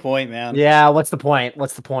 What's the point, man? Yeah, what's the point?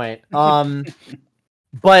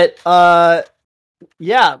 But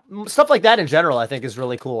yeah, stuff like that in general, I think is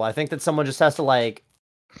really cool. I think that someone just has to like,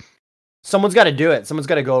 someone's got to do it. Someone's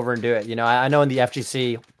got to go over and do it. You know, I know in the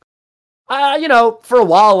FGC, you know, for a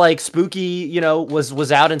while, like Spooky, you know,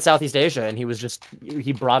 was out in Southeast Asia, and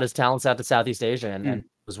he brought his talents out to Southeast Asia and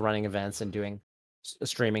was running events and doing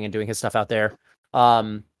streaming and doing his stuff out there.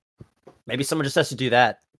 Maybe someone just has to do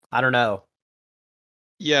that. I don't know.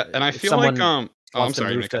 Yeah, and I feel like I'm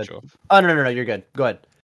sorry to cut you off. Oh no, you're good. Go ahead.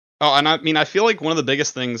 Oh, and I mean, I feel like one of the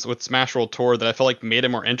biggest things with Smash World Tour that I feel like made it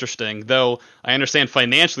more interesting, though I understand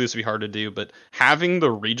financially this would be hard to do, but having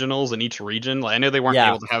the regionals in each region, like, I know they weren't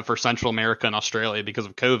able to have for Central America and Australia because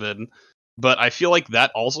of COVID, but I feel like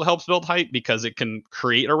that also helps build hype because it can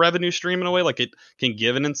create a revenue stream in a way, like it can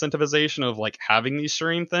give an incentivization of like having these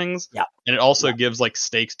stream things, and it also gives like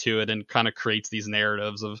stakes to it and kind of creates these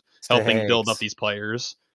narratives of helping build up these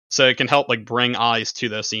players. So it can help like bring eyes to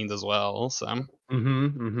those scenes as well. So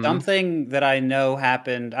something that I know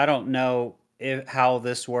happened. I don't know how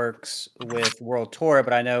this works with World Tour,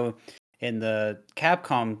 but I know in the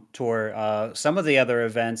Capcom Tour, some of the other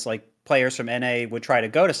events, like players from NA would try to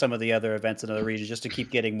go to some of the other events in other regions just to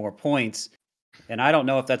keep getting more points. And I don't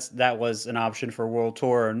know if that was an option for World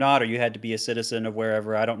Tour or not, or you had to be a citizen of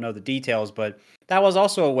wherever. I don't know the details, but that was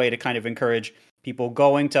also a way to kind of encourage people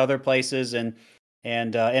going to other places and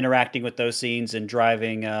interacting with those scenes and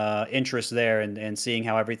driving interest there and seeing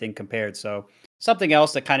how everything compared. So something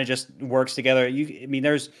else that kind of just works together. I mean,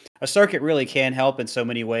 there's a circuit really can help in so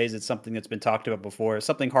many ways. It's something that's been talked about before. It's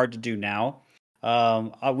something hard to do now.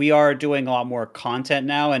 We are doing a lot more content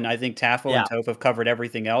now, and I think Tafo and Toph have covered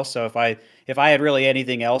everything else. So if I had really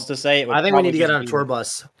anything else to say, I think we need to get on a tour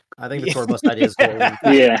bus. I think the tour bus idea is cool.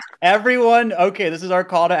 Yeah. Everyone, okay, this is our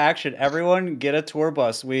call to action. Everyone get a tour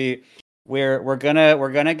bus. We're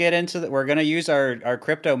gonna get into we're gonna use our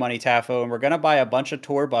crypto money, Tafo, and we're gonna buy a bunch of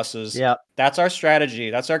tour buses. Yeah, that's our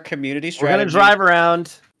strategy. That's our community strategy. We're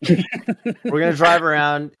gonna drive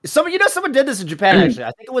around. Someone did this in Japan actually.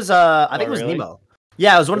 I think it was Nemo.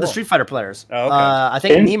 Yeah, it was one of the Cool. Street Fighter players. Oh, okay. I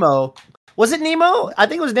think In- Nemo. Was it Nemo? I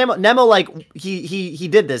think it was Nemo. Nemo, like he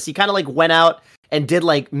did this. He kind of like went out and did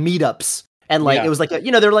like meetups, and like Yeah. it was like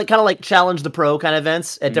they're like kind of like challenge the pro kind of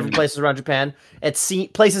events at different Mhm. places around Japan, at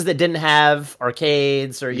places that didn't have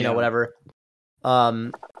arcades or Yeah. whatever.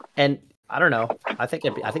 And I don't know. I think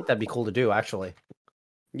that'd be cool to do actually.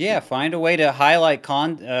 Yeah, find a way to highlight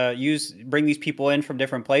bring these people in from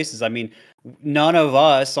different places. I mean, none of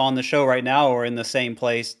us on the show right now are in the same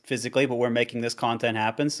place physically, but we're making this content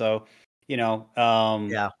happen. So,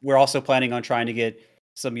 we're also planning on trying to get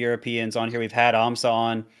some Europeans on here. We've had AMSA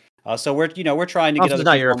on. So we're trying to get Amsa's other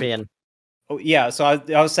not people on. European. Oh, yeah, so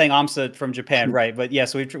I was saying AMSA from Japan, right? But yeah,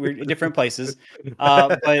 so we're in different places.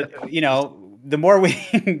 But the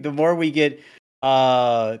more we get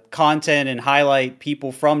content and highlight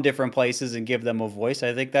people from different places and give them a voice,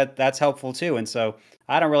 I think that's helpful too. And so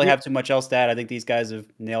I don't really have too much else to add. I think these guys have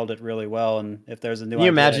nailed it really well. And if there's a new, Can you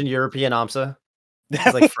idea, imagine European Amsa? that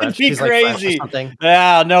He's like would French. be He's like French or crazy. something.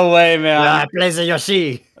 Yeah, no way, man. Ah, plaisir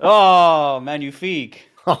Yoshi. Oh, magnifique.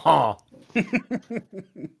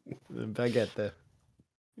 Baguette.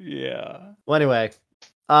 Yeah. Well, anyway,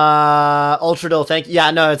 Ultradil, thank you.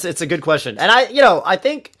 Yeah, no, it's a good question, and I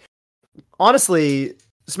think honestly,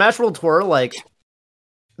 Smash World Tour, like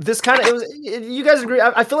this kind of you guys agree?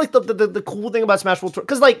 I feel like the cool thing about Smash World Tour,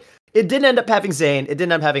 because like it didn't end up having Zayn, it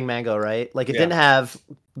didn't end up having Mango, right? Like it didn't have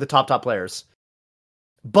the top players,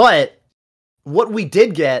 but what we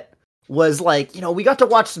did get was like we got to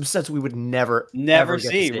watch some sets we would never Never ever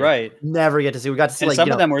get to see, right? Never get to see. We got to see And like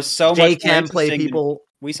some of them were so much more J-Cam play interesting than- people.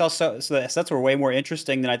 We saw so the sets were way more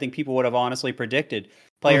interesting than I think people would have honestly predicted.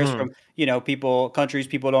 Players Mhm. from countries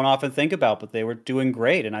people don't often think about, but they were doing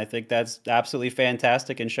great, and I think that's absolutely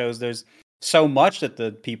fantastic and shows there's so much that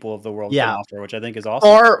the people of the world can offer, which I think is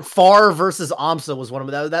awesome. Far versus Amsa was one of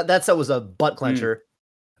them. That set was a butt clencher.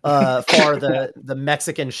 Far the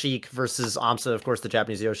Mexican Sheik versus Amsa, of course, the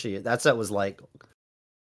Japanese Yoshi. That set was like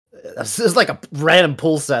this is like a random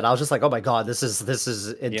pool set. I was just like, oh my god, this is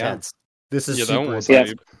intense. This is super that was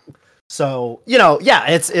intense. So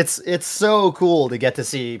it's so cool to get to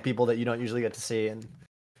see people that you don't usually get to see. And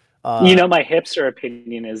my hipster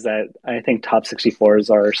opinion is that I think top 64s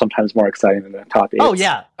are sometimes more exciting than the top 8s. Oh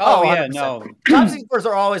yeah. Oh yeah, 100%. no. Top 64s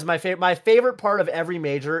are always my favorite. My favorite part of every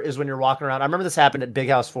major is when you're walking around. I remember this happened at Big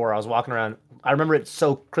House 4. I was walking around. I remember it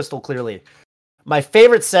so crystal clearly. My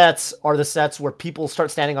favorite sets are the sets where people start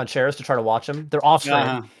standing on chairs to try to watch them. They're off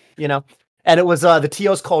frame, And it was the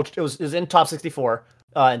TO's called. It was in top 64,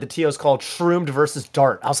 and the TO's called Shroomed versus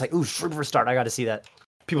Dart. I was like, ooh, Shroomed versus Dart. I got to see that.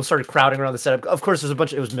 People started crowding around the setup. Of course, there's a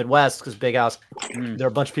bunch. It was Midwest because Big House. There are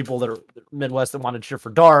a bunch of people that are Midwest that wanted to cheer for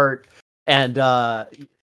Dart, and it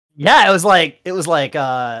was like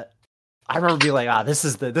I remember being like, this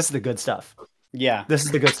is the good stuff. Yeah, this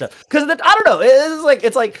is the good stuff. Because I don't know,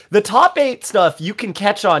 it's like the top 8 stuff you can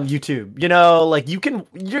catch on YouTube. Like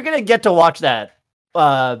you're gonna get to watch that,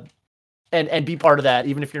 and be part of that,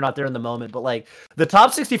 even if you're not there in the moment. But like the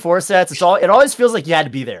top 64 sets, it always feels like you had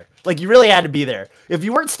to be there. Like you really had to be there. If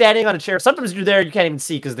you weren't standing on a chair, sometimes you're there, you can't even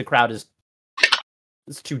see because the crowd is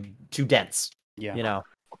too dense. Yeah,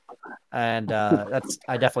 And that's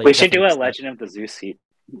I definitely. We should do a Legend of the Zoo seat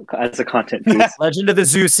as a content piece. Legend of the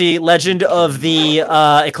Zusi, Legend of the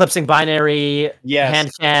Eclipsing Binary,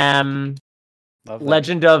 hand cam,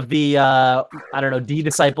 Legend of the D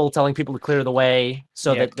Disciple telling people to clear the way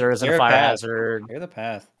so that there isn't a fire hazard. Clear the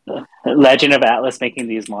path. Legend of Atlas making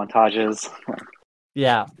these montages.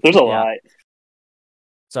 Yeah, there's a lot.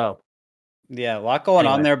 So yeah, a lot going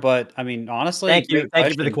on there, but I mean, honestly, thank you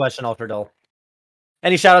for the question, Ultradil.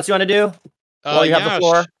 Any shout outs you want to do? While you have the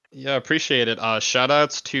floor. Yeah, appreciate it. Shout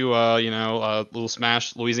outs to Little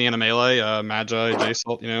Smash, Louisiana Melee, Magi,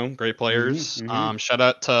 J-Salt, great players. Shout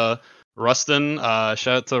out to Rustin. Shout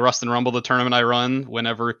out to Rustin Rumble, the tournament I run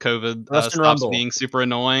whenever COVID stops being super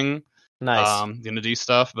annoying. Nice. Gonna do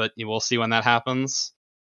stuff, but we'll see when that happens.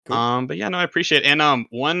 Cool. But yeah, no, I appreciate it. And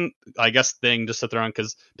one thing just to throw in,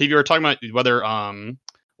 because people were talking about whether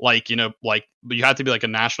you had to be like a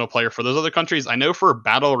national player for those other countries. I know for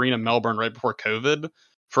Battle Arena Melbourne right before COVID,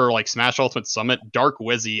 for like Smash Ultimate Summit, Dark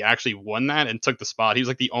Wizzy actually won that and took the spot. He was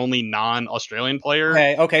like the only non-Australian player.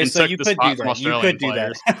 Okay, so you could do that. You could do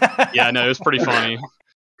that. Yeah, no, it was pretty funny.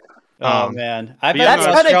 Oh man, I bet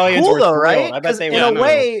that's kind of cool though, right? I bet they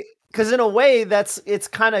were. Because in a way, it's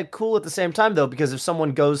kind of cool at the same time though, because if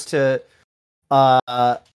someone goes to,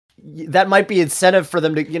 that might be incentive for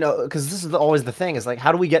them to, because this is always the thing is like,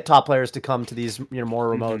 how do we get top players to come to these more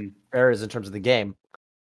remote areas in terms of the game?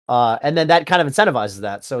 And then that kind of incentivizes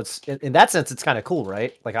that. So it's in that sense, it's kind of cool,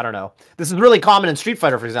 right? Like, I don't know. This is really common in Street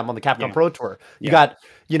Fighter, for example, on the Capcom Pro Tour. You got,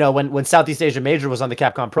 when Southeast Asia Major was on the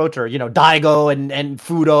Capcom Pro Tour, Daigo and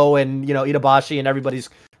Fudo and, Itabashi and everybody's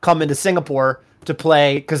coming to Singapore to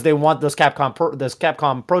play because they want those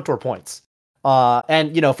Capcom Pro Tour points.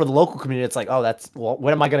 And, for the local community, it's like, oh,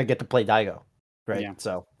 when am I going to get to play Daigo? Right. Yeah.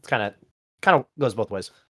 So it's kind of goes both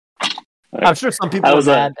ways. I'm sure some people were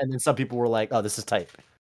mad, and then some people were like, oh, this is tight.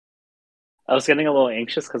 I was getting a little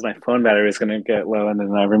anxious because my phone battery was going to get low, and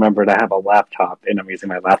then I remembered I have a laptop, and I'm using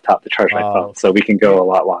my laptop to charge my phone, so we can go a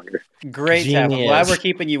lot longer. Great, Taff. I'm glad we're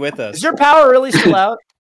keeping you with us. Is your power really still out?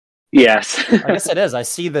 Yes. I guess it is. I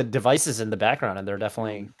see the devices in the background, and they're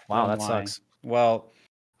definitely... Wow, that sucks. Well,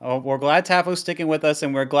 we're glad Tafo's sticking with us,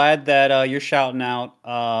 and we're glad that you're shouting out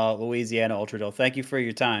Louisiana Ultradille. Thank you for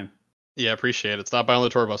your time. Yeah, appreciate it. Stop by on the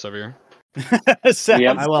tour bus over here.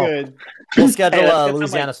 Sounds good. We'll schedule a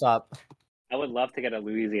Louisiana stop. I would love to get a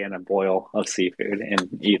Louisiana boil of seafood and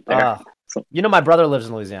eat there. My brother lives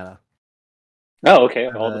in Louisiana. Oh, okay.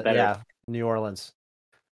 All the better. Yeah, New Orleans.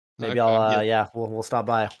 Maybe we'll stop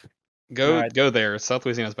by. Go there. South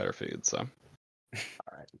Louisiana's better food, so. All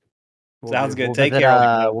right. Sounds good. Take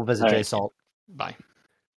care. We'll visit J Salt. Bye.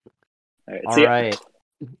 All right.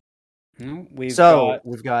 We've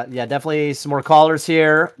got definitely some more callers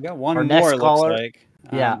here. We got one more. Looks like.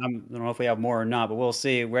 Yeah, I don't know if we have more or not, but we'll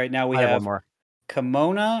see. Right now we have one more.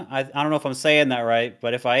 Kimona. I don't know if I'm saying that right,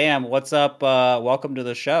 but if I am, what's up? Welcome to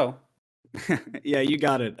the show. Yeah, you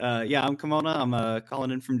got it. I'm Kimona. I'm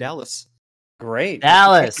calling in from Dallas. Great,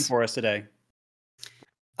 Dallas for us today.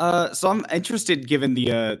 So I'm interested, given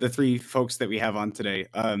the three folks that we have on today.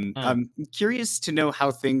 I'm curious to know how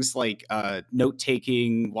things like note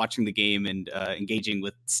taking, watching the game, and engaging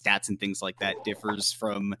with stats and things like that differs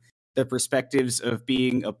from the perspectives of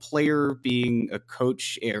being a player, being a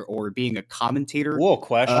coach, or being a commentator. Whoa,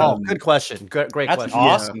 question. Good question. Great question. That's an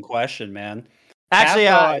awesome question, man. Actually,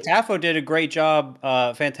 Tafo did a great job,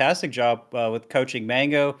 fantastic job with coaching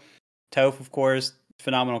Mango. Toph, of course,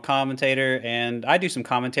 phenomenal commentator, and I do some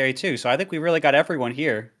commentary too. So I think we really got everyone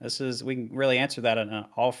here. We can really answer that on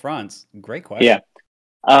all fronts. Great question. Yeah.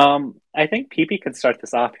 I think PP could start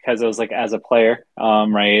this off because it was like as a player,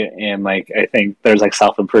 right? And like I think there's like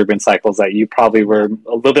self-improvement cycles that you probably were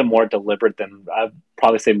a little bit more deliberate than I'd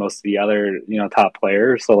probably say most of the other, top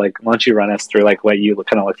players. So like why don't you run us through like what you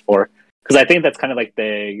kind of look for? Because I think that's kind of like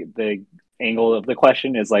the angle of the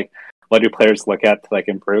question is like what do players look at to like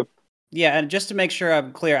improve? Yeah, and just to make sure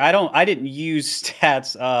I'm clear, I didn't use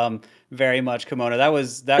stats very much, Kimona. That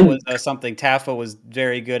was something Tafo was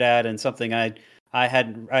very good at, and something I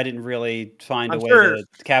didn't really find a way to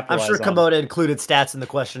capitalize on. I'm sure Kimona included stats in the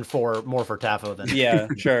question more for Tafo than. Yeah,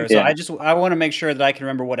 sure. So I want to make sure that I can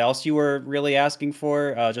remember what else you were really asking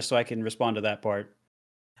for, just so I can respond to that part.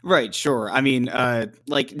 Right, sure. I mean,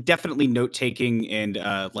 like definitely note taking and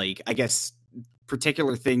like I guess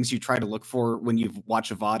particular things you try to look for when you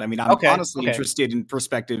watch a VOD. I mean, I'm honestly interested in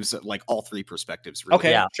perspectives, like all three perspectives. Really.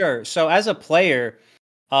 Okay, sure. So as a player,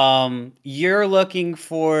 you're looking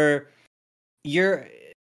for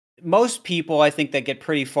most people, I think, that get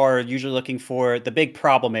pretty far are usually looking for the big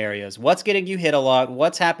problem areas. What's getting you hit a lot?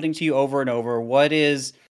 What's happening to you over and over? What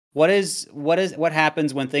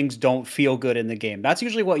happens when things don't feel good in the game? That's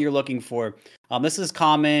usually what you're looking for. This is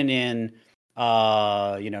common in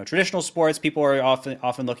traditional sports. People are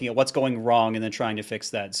often looking at what's going wrong and then trying to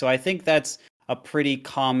fix that. So I think that's a pretty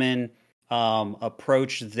common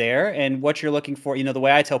approach there. And what you're looking for, the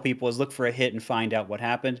way I tell people is look for a hit and find out what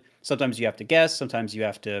happened. Sometimes you have to guess, sometimes you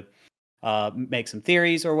have to make some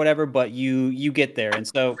theories or whatever, but you get there. And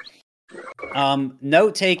so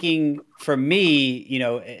note taking for me,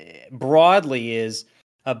 broadly is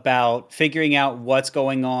about figuring out what's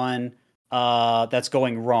going on that's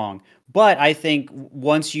going wrong. But I think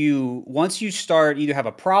once you start, either have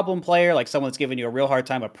a problem player, like someone that's giving you a real hard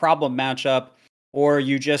time, a problem matchup, or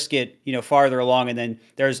you just get farther along, and then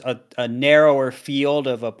there's a narrower field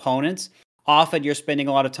of opponents. Often you're spending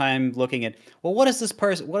a lot of time looking at, well, what does this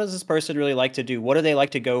person really like to do? What do they like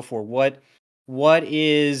to go for?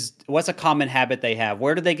 What's a common habit they have?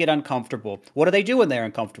 Where do they get uncomfortable? What do they do when they're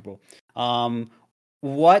uncomfortable?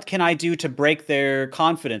 What can I do to break their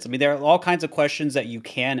confidence? I mean, there are all kinds of questions that you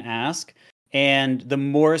can ask, and the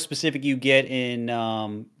more specific you get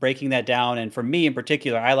in breaking that down, and for me in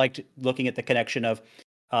particular, I liked looking at the connection of,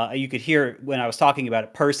 you could hear when I was talking about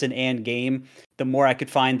it, person and game, the more I could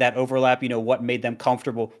find that overlap, what made them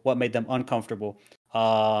comfortable, what made them uncomfortable,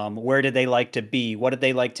 where did they like to be, what did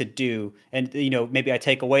they like to do, and maybe I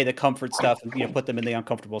take away the comfort stuff and put them in the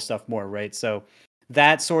uncomfortable stuff more, right? So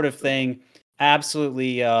that sort of thing.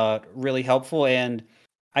 absolutely really helpful. And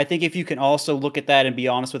I think if you can also look at that and be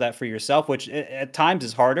honest with that for yourself, which at times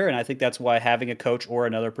is harder, and I think that's why having a coach or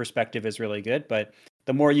another perspective is really good. But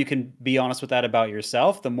the more you can be honest with that about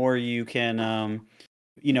yourself, the more you can,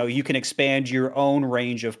 you can expand your own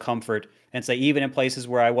range of comfort and say, even in places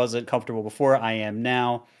where I wasn't comfortable before, I am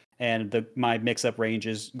now, and my mix-up range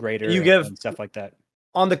is greater. You give and stuff like that.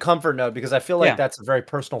 On the comfort note, because I feel like that's a very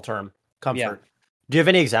personal term, comfort. Yeah. Do you have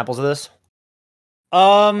any examples of this?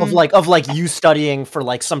 Of like you studying for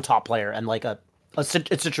like some top player and like a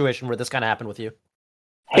situation where this kind of happened with you.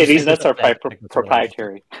 Hey, these notes are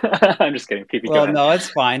proprietary. I'm just kidding. Well, no, it's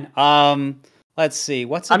fine. Let's see.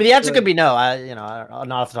 The answer could be no.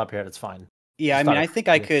 Not off the top of your head, it's fine. Yeah, I mean, I think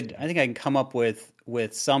I can come up with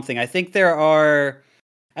something. I think there are.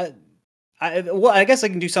 I guess I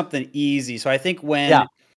can do something easy. So I think when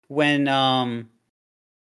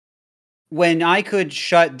I could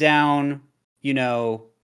shut down,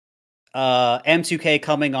 M2K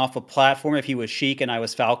coming off a platform, if he was Sheik and I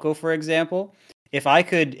was Falco, for example, if I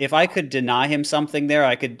could deny him something there,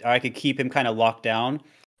 I could keep him kind of locked down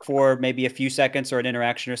for maybe a few seconds or an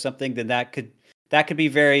interaction or something, then that could be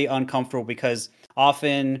very uncomfortable, because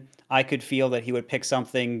often I could feel that he would pick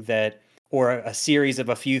something or a series of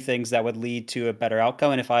a few things that would lead to a better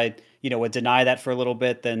outcome. And if I, would deny that for a little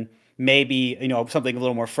bit, then maybe, something a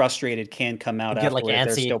little more frustrated can come out afterwards. Like antsy.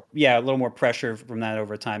 There's still, a little more pressure from that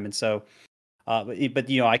over time. And so, but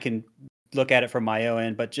I can look at it from my own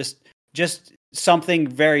end, but just something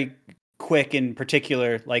very quick in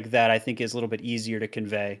particular like that, I think is a little bit easier to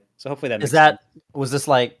convey. So hopefully that makes sense. Was this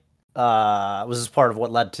was this part of what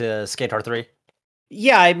led to Skate Hard 3?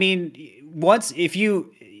 Yeah, I mean,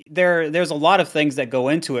 there's a lot of things that go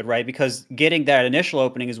into it, right? Because getting that initial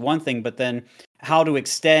opening is one thing, but then how to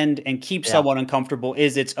extend and keep someone uncomfortable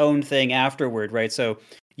is its own thing afterward, right? So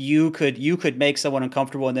you could make someone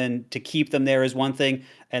uncomfortable, and then to keep them there is one thing,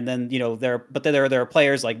 and then there are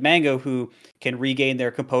players like Mango who can regain their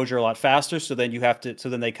composure a lot faster. So then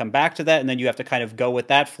they come back to that, and then you have to kind of go with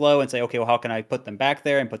that flow and say, okay, well, how can I put them back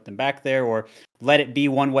there and put them back there, or let it be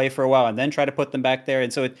one way for a while and then try to put them back there.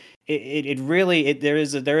 And so it really there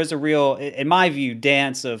is a real, in my view,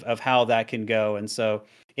 dance of how that can go, and so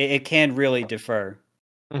it can really differ.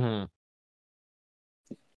 Mm-hmm.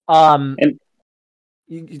 And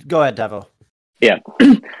go ahead, Devo. Yeah.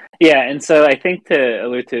 Yeah, and so I think to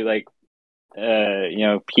allude to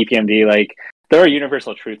PPMD, there are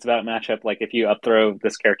universal truths about matchup. Like if you up throw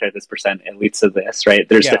this character at this percent, it leads to this, right?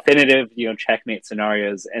 There's definitive, checkmate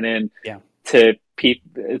scenarios, and then to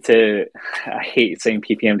I hate saying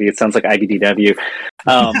PPMD. It sounds like IBDW.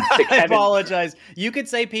 I apologize. You could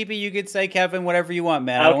say PP, you could say Kevin, whatever you want,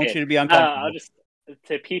 man. Okay. I don't want you to be uncomfortable.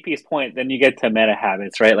 To PP's point, then you get to meta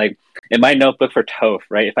habits, right? Like in my notebook for Toph,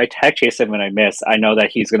 right? If I tech chase him and I miss, I know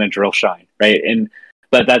that he's going to drill shine, right?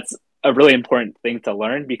 But that's a really important thing to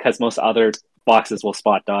learn, because most other boxes will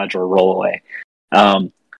spot dodge or roll away.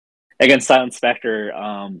 Against Silent Spectre,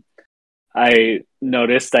 I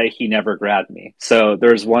noticed that he never grabbed me. So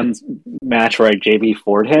there's one match where I JB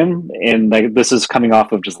for'd him, and this is coming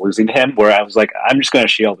off of just losing to him, where I was like, I'm just going to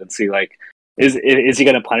shield and see is he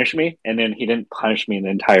going to punish me? And then he didn't punish me in the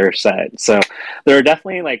entire set. So there are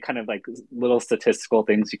definitely little statistical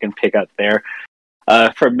things you can pick up there.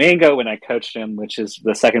 For Mango, when I coached him, which is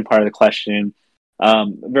the second part of the question,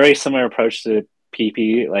 very similar approach to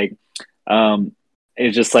PP.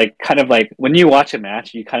 It's just when you watch a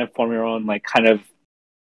match, you kind of form your own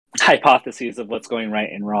hypotheses of what's going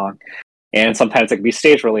right and wrong. And sometimes it can be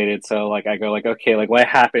stage related. So I go okay, what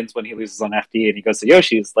happens when he loses on FD and he goes to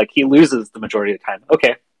Yoshi's? He loses the majority of the time.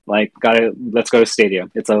 Okay, let's go to Stadium.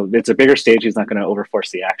 It's a bigger stage. He's not going to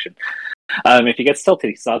overforce the action. If he gets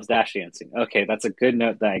tilted, he stops dash dancing. Okay, that's a good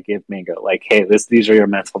note that I give Mango. Hey, these are your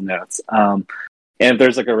mental notes. And if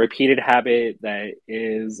there's a repeated habit that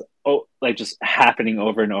is just happening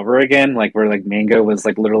over and over again, where Mango was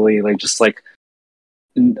literally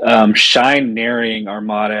Shine narrowing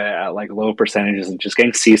Armada at low percentages and just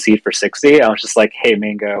getting CC'd for 60. I was just hey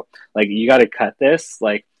Mango, you got to cut this.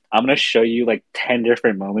 I'm going to show you 10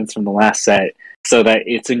 different moments from the last set so that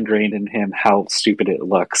it's ingrained in him how stupid it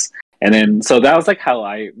looks. And then so that was how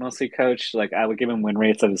I mostly coached. I would give him win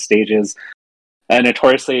rates of his stages. And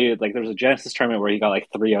notoriously, there was a Genesis tournament where he got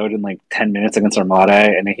 3-0'd in 10 minutes against Armada,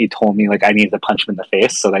 and then he told me I needed to punch him in the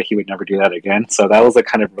face so that he would never do that again. So that was the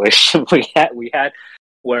kind of relationship we had.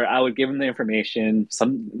 Where I would give him the information,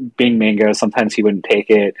 being Mango, sometimes he wouldn't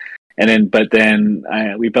take it. But then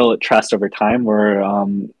we built trust over time where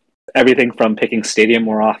everything from picking Stadium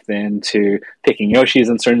more often to picking Yoshi's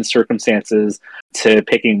in certain circumstances to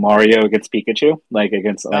picking Mario against Pikachu, like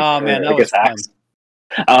against Oh man, that was against fun. Axe.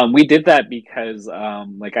 We did that because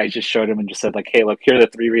like I just showed him and just said like, hey, look, here are the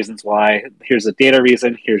 3 reasons why. Here's a data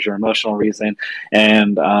reason. Here's your emotional reason,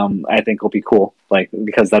 and I think it'll be cool. Like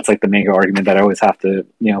because that's like the manga argument that I always have to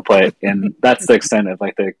put, and that's the extent of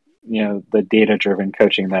like the the data driven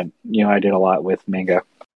coaching that I did a lot with manga.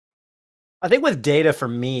 I think with data for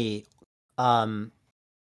me, and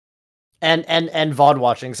VOD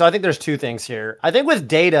watching. So I think there's 2 things here. I think with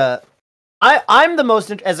data, I'm the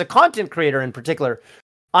most as a content creator in particular.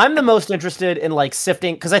 I'm the most interested in like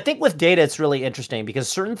sifting because I think with data it's really interesting because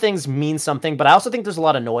certain things mean something, but I also think there's a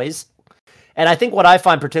lot of noise. And I think what I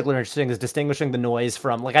find particularly interesting is distinguishing the noise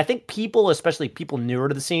from like I think people, especially people newer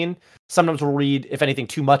to the scene, sometimes will read, if anything,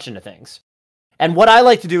 too much into things. And what I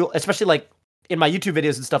like to do, especially like in my YouTube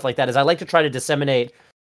videos and stuff like that, is I like to try to disseminate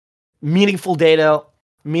meaningful data,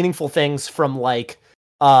 meaningful things from like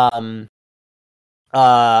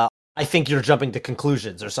I think you're jumping to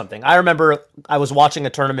conclusions or something. I remember I was watching a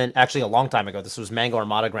tournament actually a long time ago. This was Mango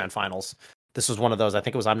Armada Grand Finals. This was one of those. I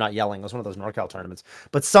think it was I'm Not Yelling. It was one of those NorCal tournaments.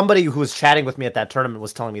 But somebody who was chatting with me at that tournament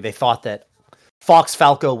was telling me they thought that Fox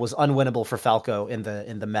Falco was unwinnable for Falco in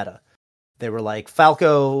the meta. They were like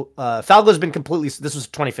Falco's been completely. This was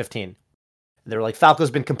 2015. They were like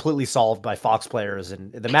Falco's been completely solved by Fox players,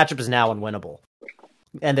 and the matchup is now unwinnable.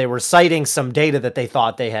 And they were citing some data that they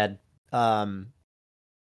thought they had.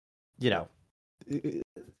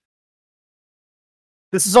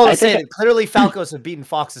 This is all to say that clearly Falcos have beaten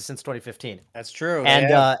Foxes since 2015. That's true.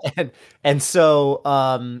 And so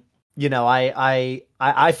I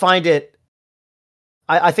find it.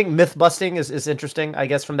 I think myth busting is interesting, I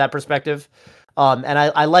guess, from that perspective. And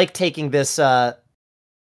I like taking this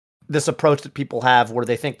this approach that people have where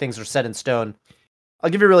they think things are set in stone. I'll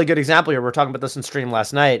give you a really good example here. We were talking about this in stream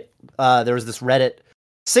last night. There was this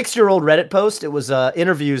 6-year-old Reddit post. It was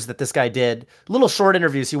interviews that this guy did, little short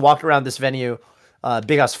interviews. He walked around this venue,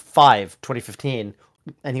 Big House 5, 2015,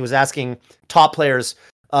 and he was asking top players,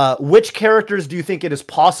 which characters do you think it is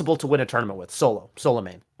possible to win a tournament with? Solo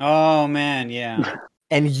main. Oh man, yeah.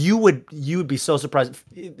 And you would be so surprised.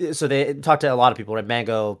 So they talked to a lot of people, right?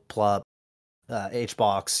 Mango, Plub,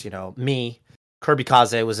 HBox, me, Kirby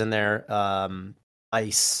Kaze was in there,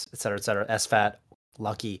 Ice, et cetera, SFAT,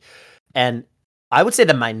 Lucky. And I would say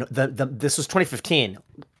this was 2015.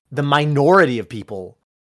 The minority of people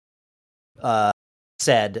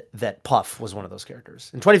said that Puff was one of those characters.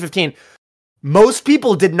 In 2015, most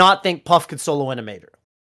people did not think Puff could solo win a major,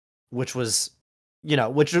 which was,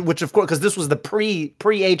 which of course, because this was the pre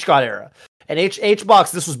HGOT era. And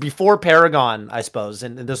HBox, this was before Paragon, I suppose,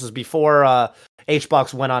 and this was before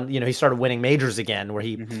HBox went on. He started winning majors again, where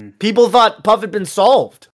people thought Puff had been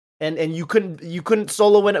solved. And you couldn't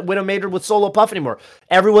solo win a major with solo Puff anymore.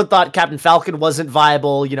 Everyone thought Captain Falcon wasn't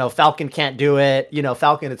viable. Falcon can't do it.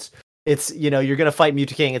 Falcon, it's you're gonna fight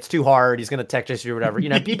Mewtwo, it's too hard. He's gonna tech chase you or whatever.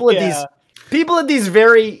 People at these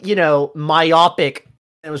very myopic.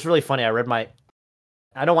 It was really funny.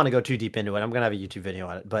 I don't want to go too deep into it. I'm gonna have a YouTube video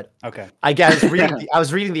on it, but okay. I guess I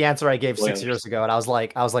was reading the answer I gave 6 years ago, and I was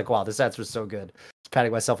like, wow, this answer is so good. Just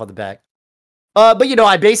patting myself on the back. But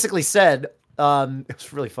I basically said. It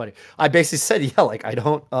was really funny. I basically said, I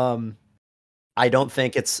don't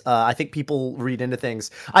think it's. I think people read into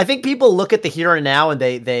things. I think people look at the here and now, and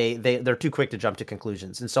they're too quick to jump to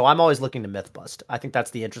conclusions. And so I'm always looking to myth bust. I think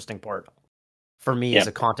that's the interesting part for me as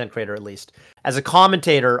a content creator, at least. As a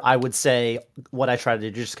commentator, I would say what I try to do,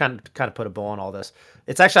 just kind of put a bow on all this.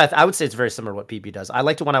 It's actually, I would say it's very similar to what PB does. I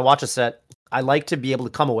like to, when I watch a set, I like to be able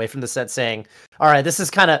to come away from the set saying, all right, this is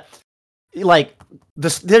kind of like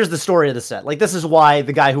this. There's the story of the set. Like, this is why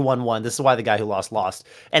the guy who won. This is why the guy who lost.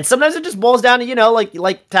 And sometimes it just boils down to, like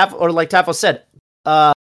Tafo said,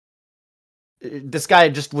 this guy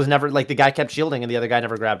just was never, like, the guy kept shielding and the other guy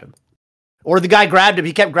never grabbed him. Or the guy grabbed him,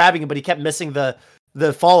 he kept grabbing him, but he kept missing the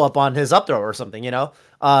follow-up on his up throw or something,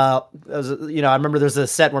 I remember there's a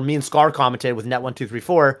set where me and Scar commentated with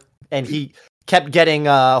Net1234, and he kept getting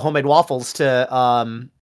homemade waffles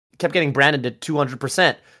kept getting Brandon to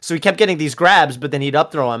 200%. So he kept getting these grabs, but then he'd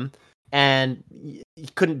up throw him, and he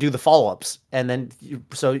couldn't do the follow-ups. And then,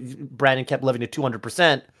 so Brandon kept living to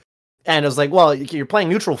 200%. And I was like, well, you're playing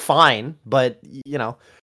neutral fine, but,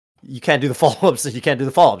 you can't do the follow-ups. You can't do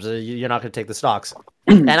the follow-ups. You're not going to take the stocks.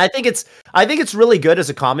 And I think it's really good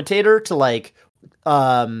as a commentator to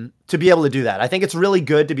to be able to do that. I think it's really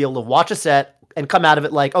good to be able to watch a set and come out of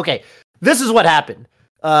it like, okay, this is what happened.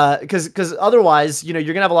 Because otherwise, you're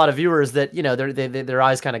going to have a lot of viewers that, their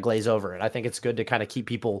eyes kind of glaze over. And I think it's good to kind of keep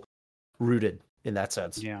people rooted in that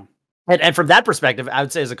sense. Yeah. And from that perspective, I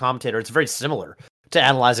would say as a commentator, it's very similar to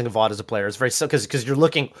analyzing a VOD as a player. It's very because you're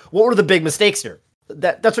looking, what were the big mistakes here?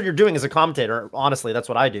 That's what you're doing as a commentator. Honestly, that's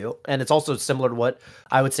what I do. And it's also similar to what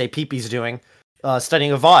I would say Peepy's doing,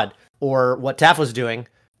 studying a VOD, or what Taff was doing,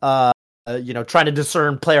 trying to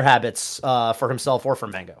discern player habits for himself or for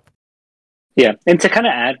Mango. Yeah, and to kind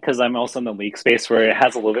of add, because I'm also in the league space where it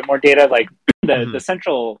has a little bit more data, like the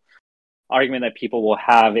central argument that people will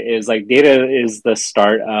have is like data is the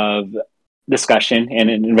start of discussion and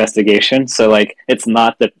an investigation. So like it's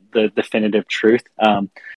not the definitive truth. And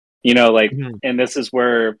this is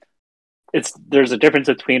where there's a difference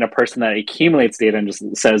between a person that accumulates data and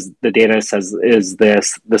just says the data says is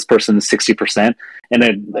this person is 60%, and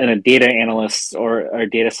a data analyst or a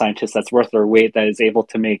data scientist that's worth their weight that is able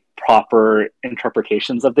to make proper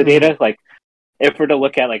interpretations of the data. Like if we're to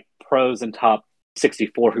look at like pros and top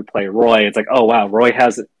 64 who play Roy, it's like, oh wow, Roy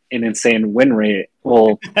has an insane win rate.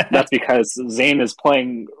 Well, that's because Zane is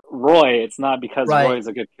playing Roy. It's not because Roy is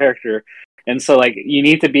a good character. And so like you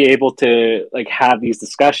need to be able to like have these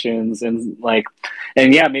discussions and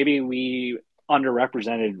maybe we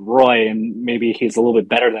underrepresented Roy and maybe he's a little bit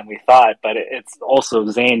better than we thought, but it's also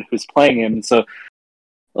Zane who's playing him. And so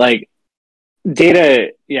like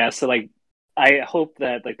data, so like I hope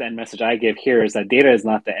that like the end message I give here is that data is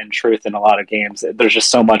not the end truth in a lot of games. There's just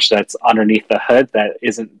so much that's underneath the hood that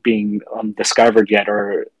isn't being discovered yet,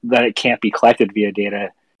 or that it can't be collected via data.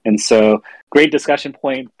 And so great discussion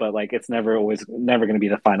point, but like it's never going to be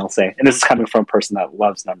the final say. And this is coming from a person that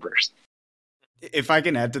loves numbers. If I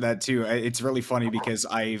can add to that too, it's really funny because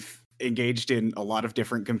I've engaged in a lot of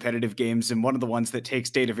different competitive games, and one of the ones that takes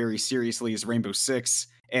data very seriously is Rainbow Six.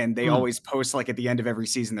 And they always post like at the end of every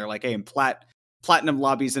season, they're like, hey, in platinum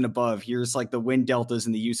lobbies and above, here's like the win deltas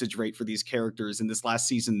and the usage rate for these characters. And this last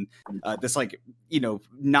season, this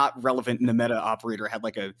not relevant in the meta operator had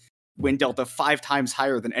like a win delta 5 times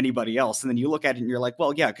higher than anybody else. And then you look at it and you're like,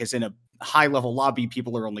 well, yeah, because in a high level lobby,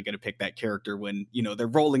 people are only going to pick that character when, they're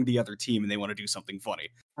rolling the other team and they want to do something funny.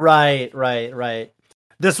 Right.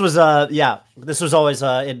 This was always,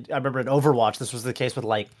 I remember in Overwatch, this was the case with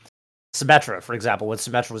like Symmetra, for example, when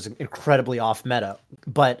Symmetra was incredibly off meta,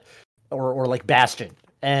 or like Bastion.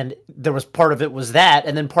 And there was part of it was that,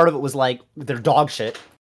 and then part of it was like they're dog shit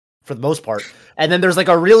for the most part. And then there's like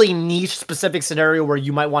a really niche specific scenario where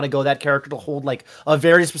you might want to go that character to hold like a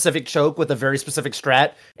very specific choke with a very specific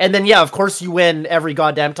strat. And then, of course you win every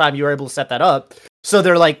goddamn time you're able to set that up. So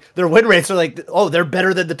they're like, their win rates are like, oh, they're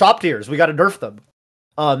better than the top tiers. We got to nerf them.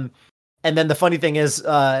 And then the funny thing is,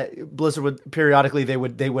 Blizzard would periodically they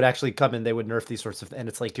would actually come in, they would nerf these sorts of, and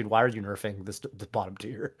it's like, dude, why are you nerfing the bottom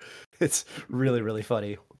tier? It's really, really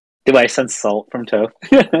funny. Do I sense salt from Toe?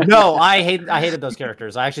 No, I hated those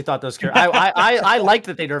characters. I actually thought those characters. I liked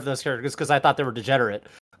that they nerfed those characters because I thought they were degenerate.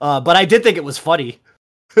 But I did think it was funny.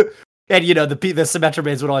 And the Symmetra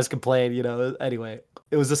mains would always complain. Anyway,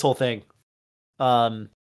 it was this whole thing.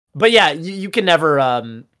 But yeah, you can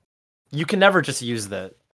never just use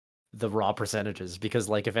the raw percentages, because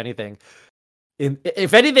like if anything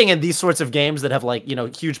in these sorts of games that have like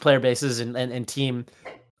huge player bases and team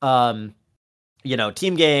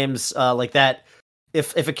team games like that,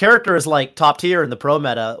 if a character is like top tier in the pro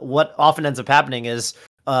meta, what often ends up happening is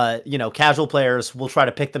casual players will try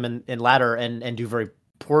to pick them in ladder and do very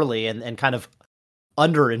poorly and kind of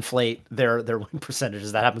underinflate their win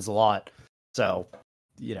percentages. That happens a lot. So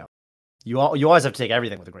you always have to take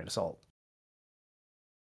everything with a grain of salt.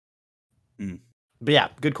 But yeah,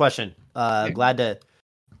 good question. Glad to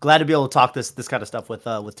be able to talk this kind of stuff with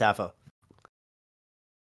Tafo.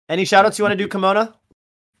 Any shout outs you want to do, Kimona?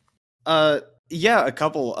 Yeah, a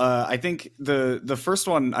couple. I think the first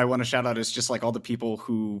one I want to shout out is just like all the people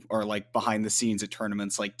who are like behind the scenes at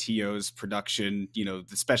tournaments, like TOs, production,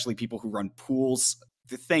 especially people who run pools.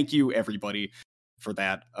 Thank you everybody for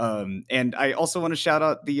that. And I also want to shout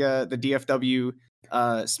out the DFW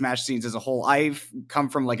Smash scenes as a whole. I've come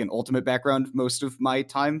from like an Ultimate background most of my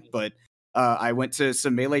time, but I went to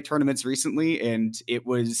some Melee tournaments recently, and it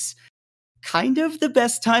was kind of the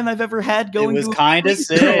best time I've ever had going. It was kind of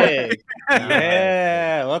sick.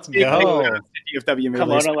 Yeah, let's go. DFW Melee.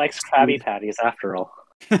 Kimona likes Krabby Patties after all.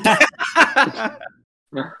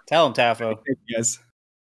 Tell him, Tafo. Yes.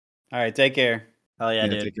 All right, take care. Oh yeah,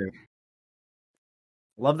 dude. Take care.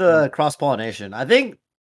 Love the cross-pollination. I think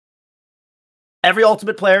every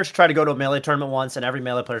Ultimate player should try to go to a Melee tournament once, and every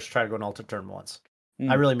Melee player should try to go to an Ultimate tournament once.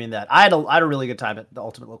 I really mean that. I had a really good time at the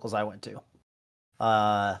Ultimate locals I went to.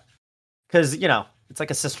 Because, it's like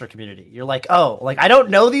a sister community. You're like, oh, like I don't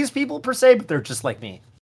know these people per se, but they're just like me.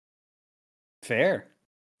 Fair.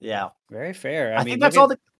 Yeah. Very fair. I mean, think that's all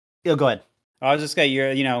the... Go ahead. I was just going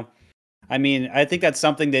to, I mean, I think that's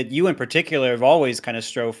something that you in particular have always kind of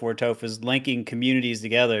strove for, Toph, is linking communities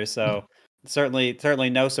together. So certainly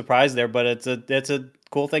no surprise there, but it's a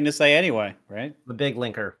cool thing to say anyway, right? The big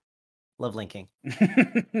linker. Love linking.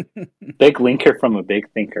 Big linker from a big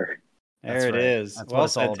thinker. There it is. That's well what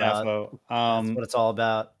it's said, all about. Tafo. That's what it's all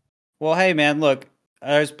about. Well, hey man, look,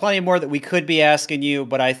 there's plenty more that we could be asking you,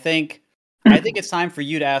 but I think it's time for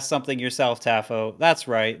you to ask something yourself, Tafo. That's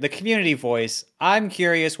right. The community voice. I'm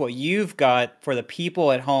curious what you've got for the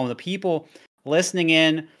people at home, the people listening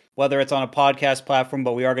in, whether it's on a podcast platform,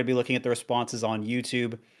 but we are going to be looking at the responses on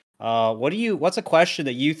YouTube. What's a question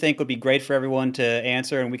that you think would be great for everyone to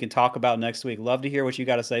answer and we can talk about next week? Love to hear what you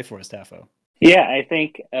got to say for us, Tafo. Yeah, I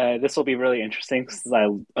think this will be really interesting because I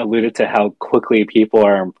alluded to how quickly people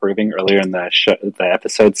are improving earlier in the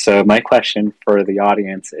episode. So my question for the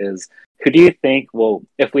audience is, who do you think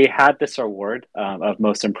if we had this award of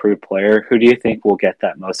most improved player, who do you think will get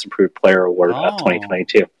that most improved player award of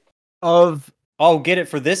 2022? Get it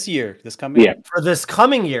for this year, this coming year. For this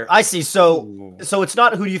coming year. I see. So it's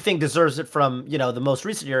not who do you think deserves it from, the most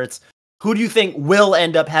recent year. It's who do you think will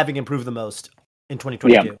end up having improved the most in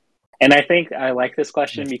 2022? Yeah. And I think I like this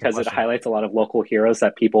question because it highlights a lot of local heroes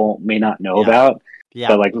that people may not know about. Yeah.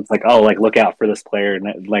 But it's like, look out for this player,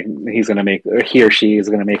 and like he's going to make, or he or she is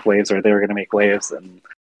going to make waves, or they're going to make waves. And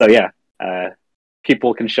so,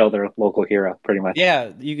 people can show their local hero pretty much.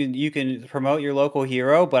 Yeah, you can promote your local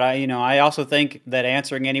hero, but I also think that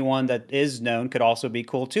answering anyone that is known could also be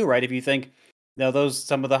cool too, right? If you think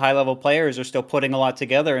some of the high level players are still putting a lot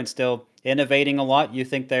together and still innovating a lot, you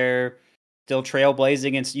think they're still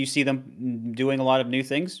trailblazing and you see them doing a lot of new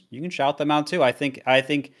things, you can shout them out too. I think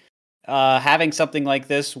having something like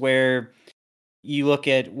this where you look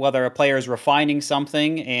at whether a player is refining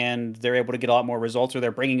something and they're able to get a lot more results, or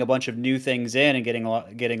they're bringing a bunch of new things in and getting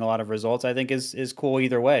a lot of results, I think is cool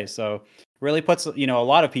either way. So really puts a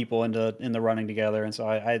lot of people in the running together, and so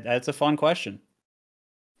it's a fun question.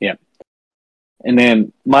 Yeah. And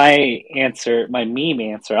then my meme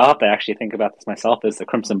answer, I'll have to actually think about this myself, is the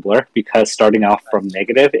Crimson Blur, because starting off from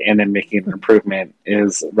negative and then making an improvement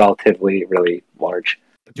is relatively really large.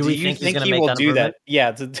 Do you think he will do that?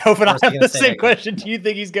 Yeah, Toph and I have the same question. Do you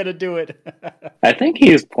think he's going to do it? I think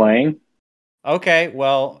he's playing. Okay,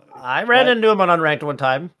 well, I ran into him on Unranked one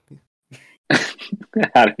time.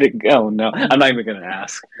 How did it go? No, I'm not even going to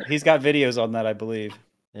ask. He's got videos on that, I believe.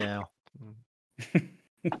 Yeah.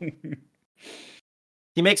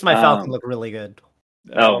 He makes my Falcon look really good.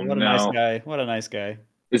 What a nice guy. What a nice guy.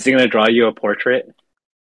 Is he going to draw you a portrait?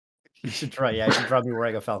 You should try. Yeah, you should draw me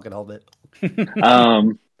wearing a Falcon helmet.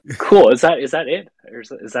 Cool. Is that it? Or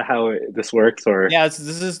is that how this works? Or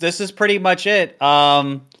this is pretty much it.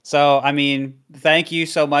 So I mean, thank you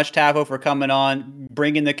so much, Tafo, for coming on,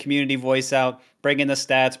 bringing the community voice out, bringing the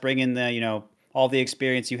stats, bringing the all the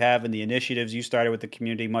experience you have and the initiatives you started with the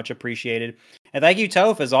community. Much appreciated. And thank you,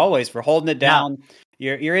 Toph, as always, for holding it down.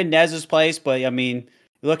 Yeah. You're in Nez's place, but I mean,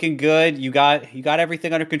 looking good. You got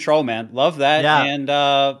everything under control, man. Love that. Yeah. And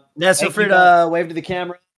Nez, feel free to wave to the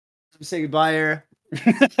camera. Say goodbye here. These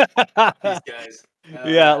guys.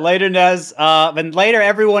 Yeah, later, Nez. And later,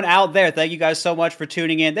 everyone out there. Thank you guys so much for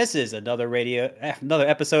tuning in. This is another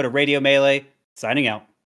episode of Radio Melee. Signing out.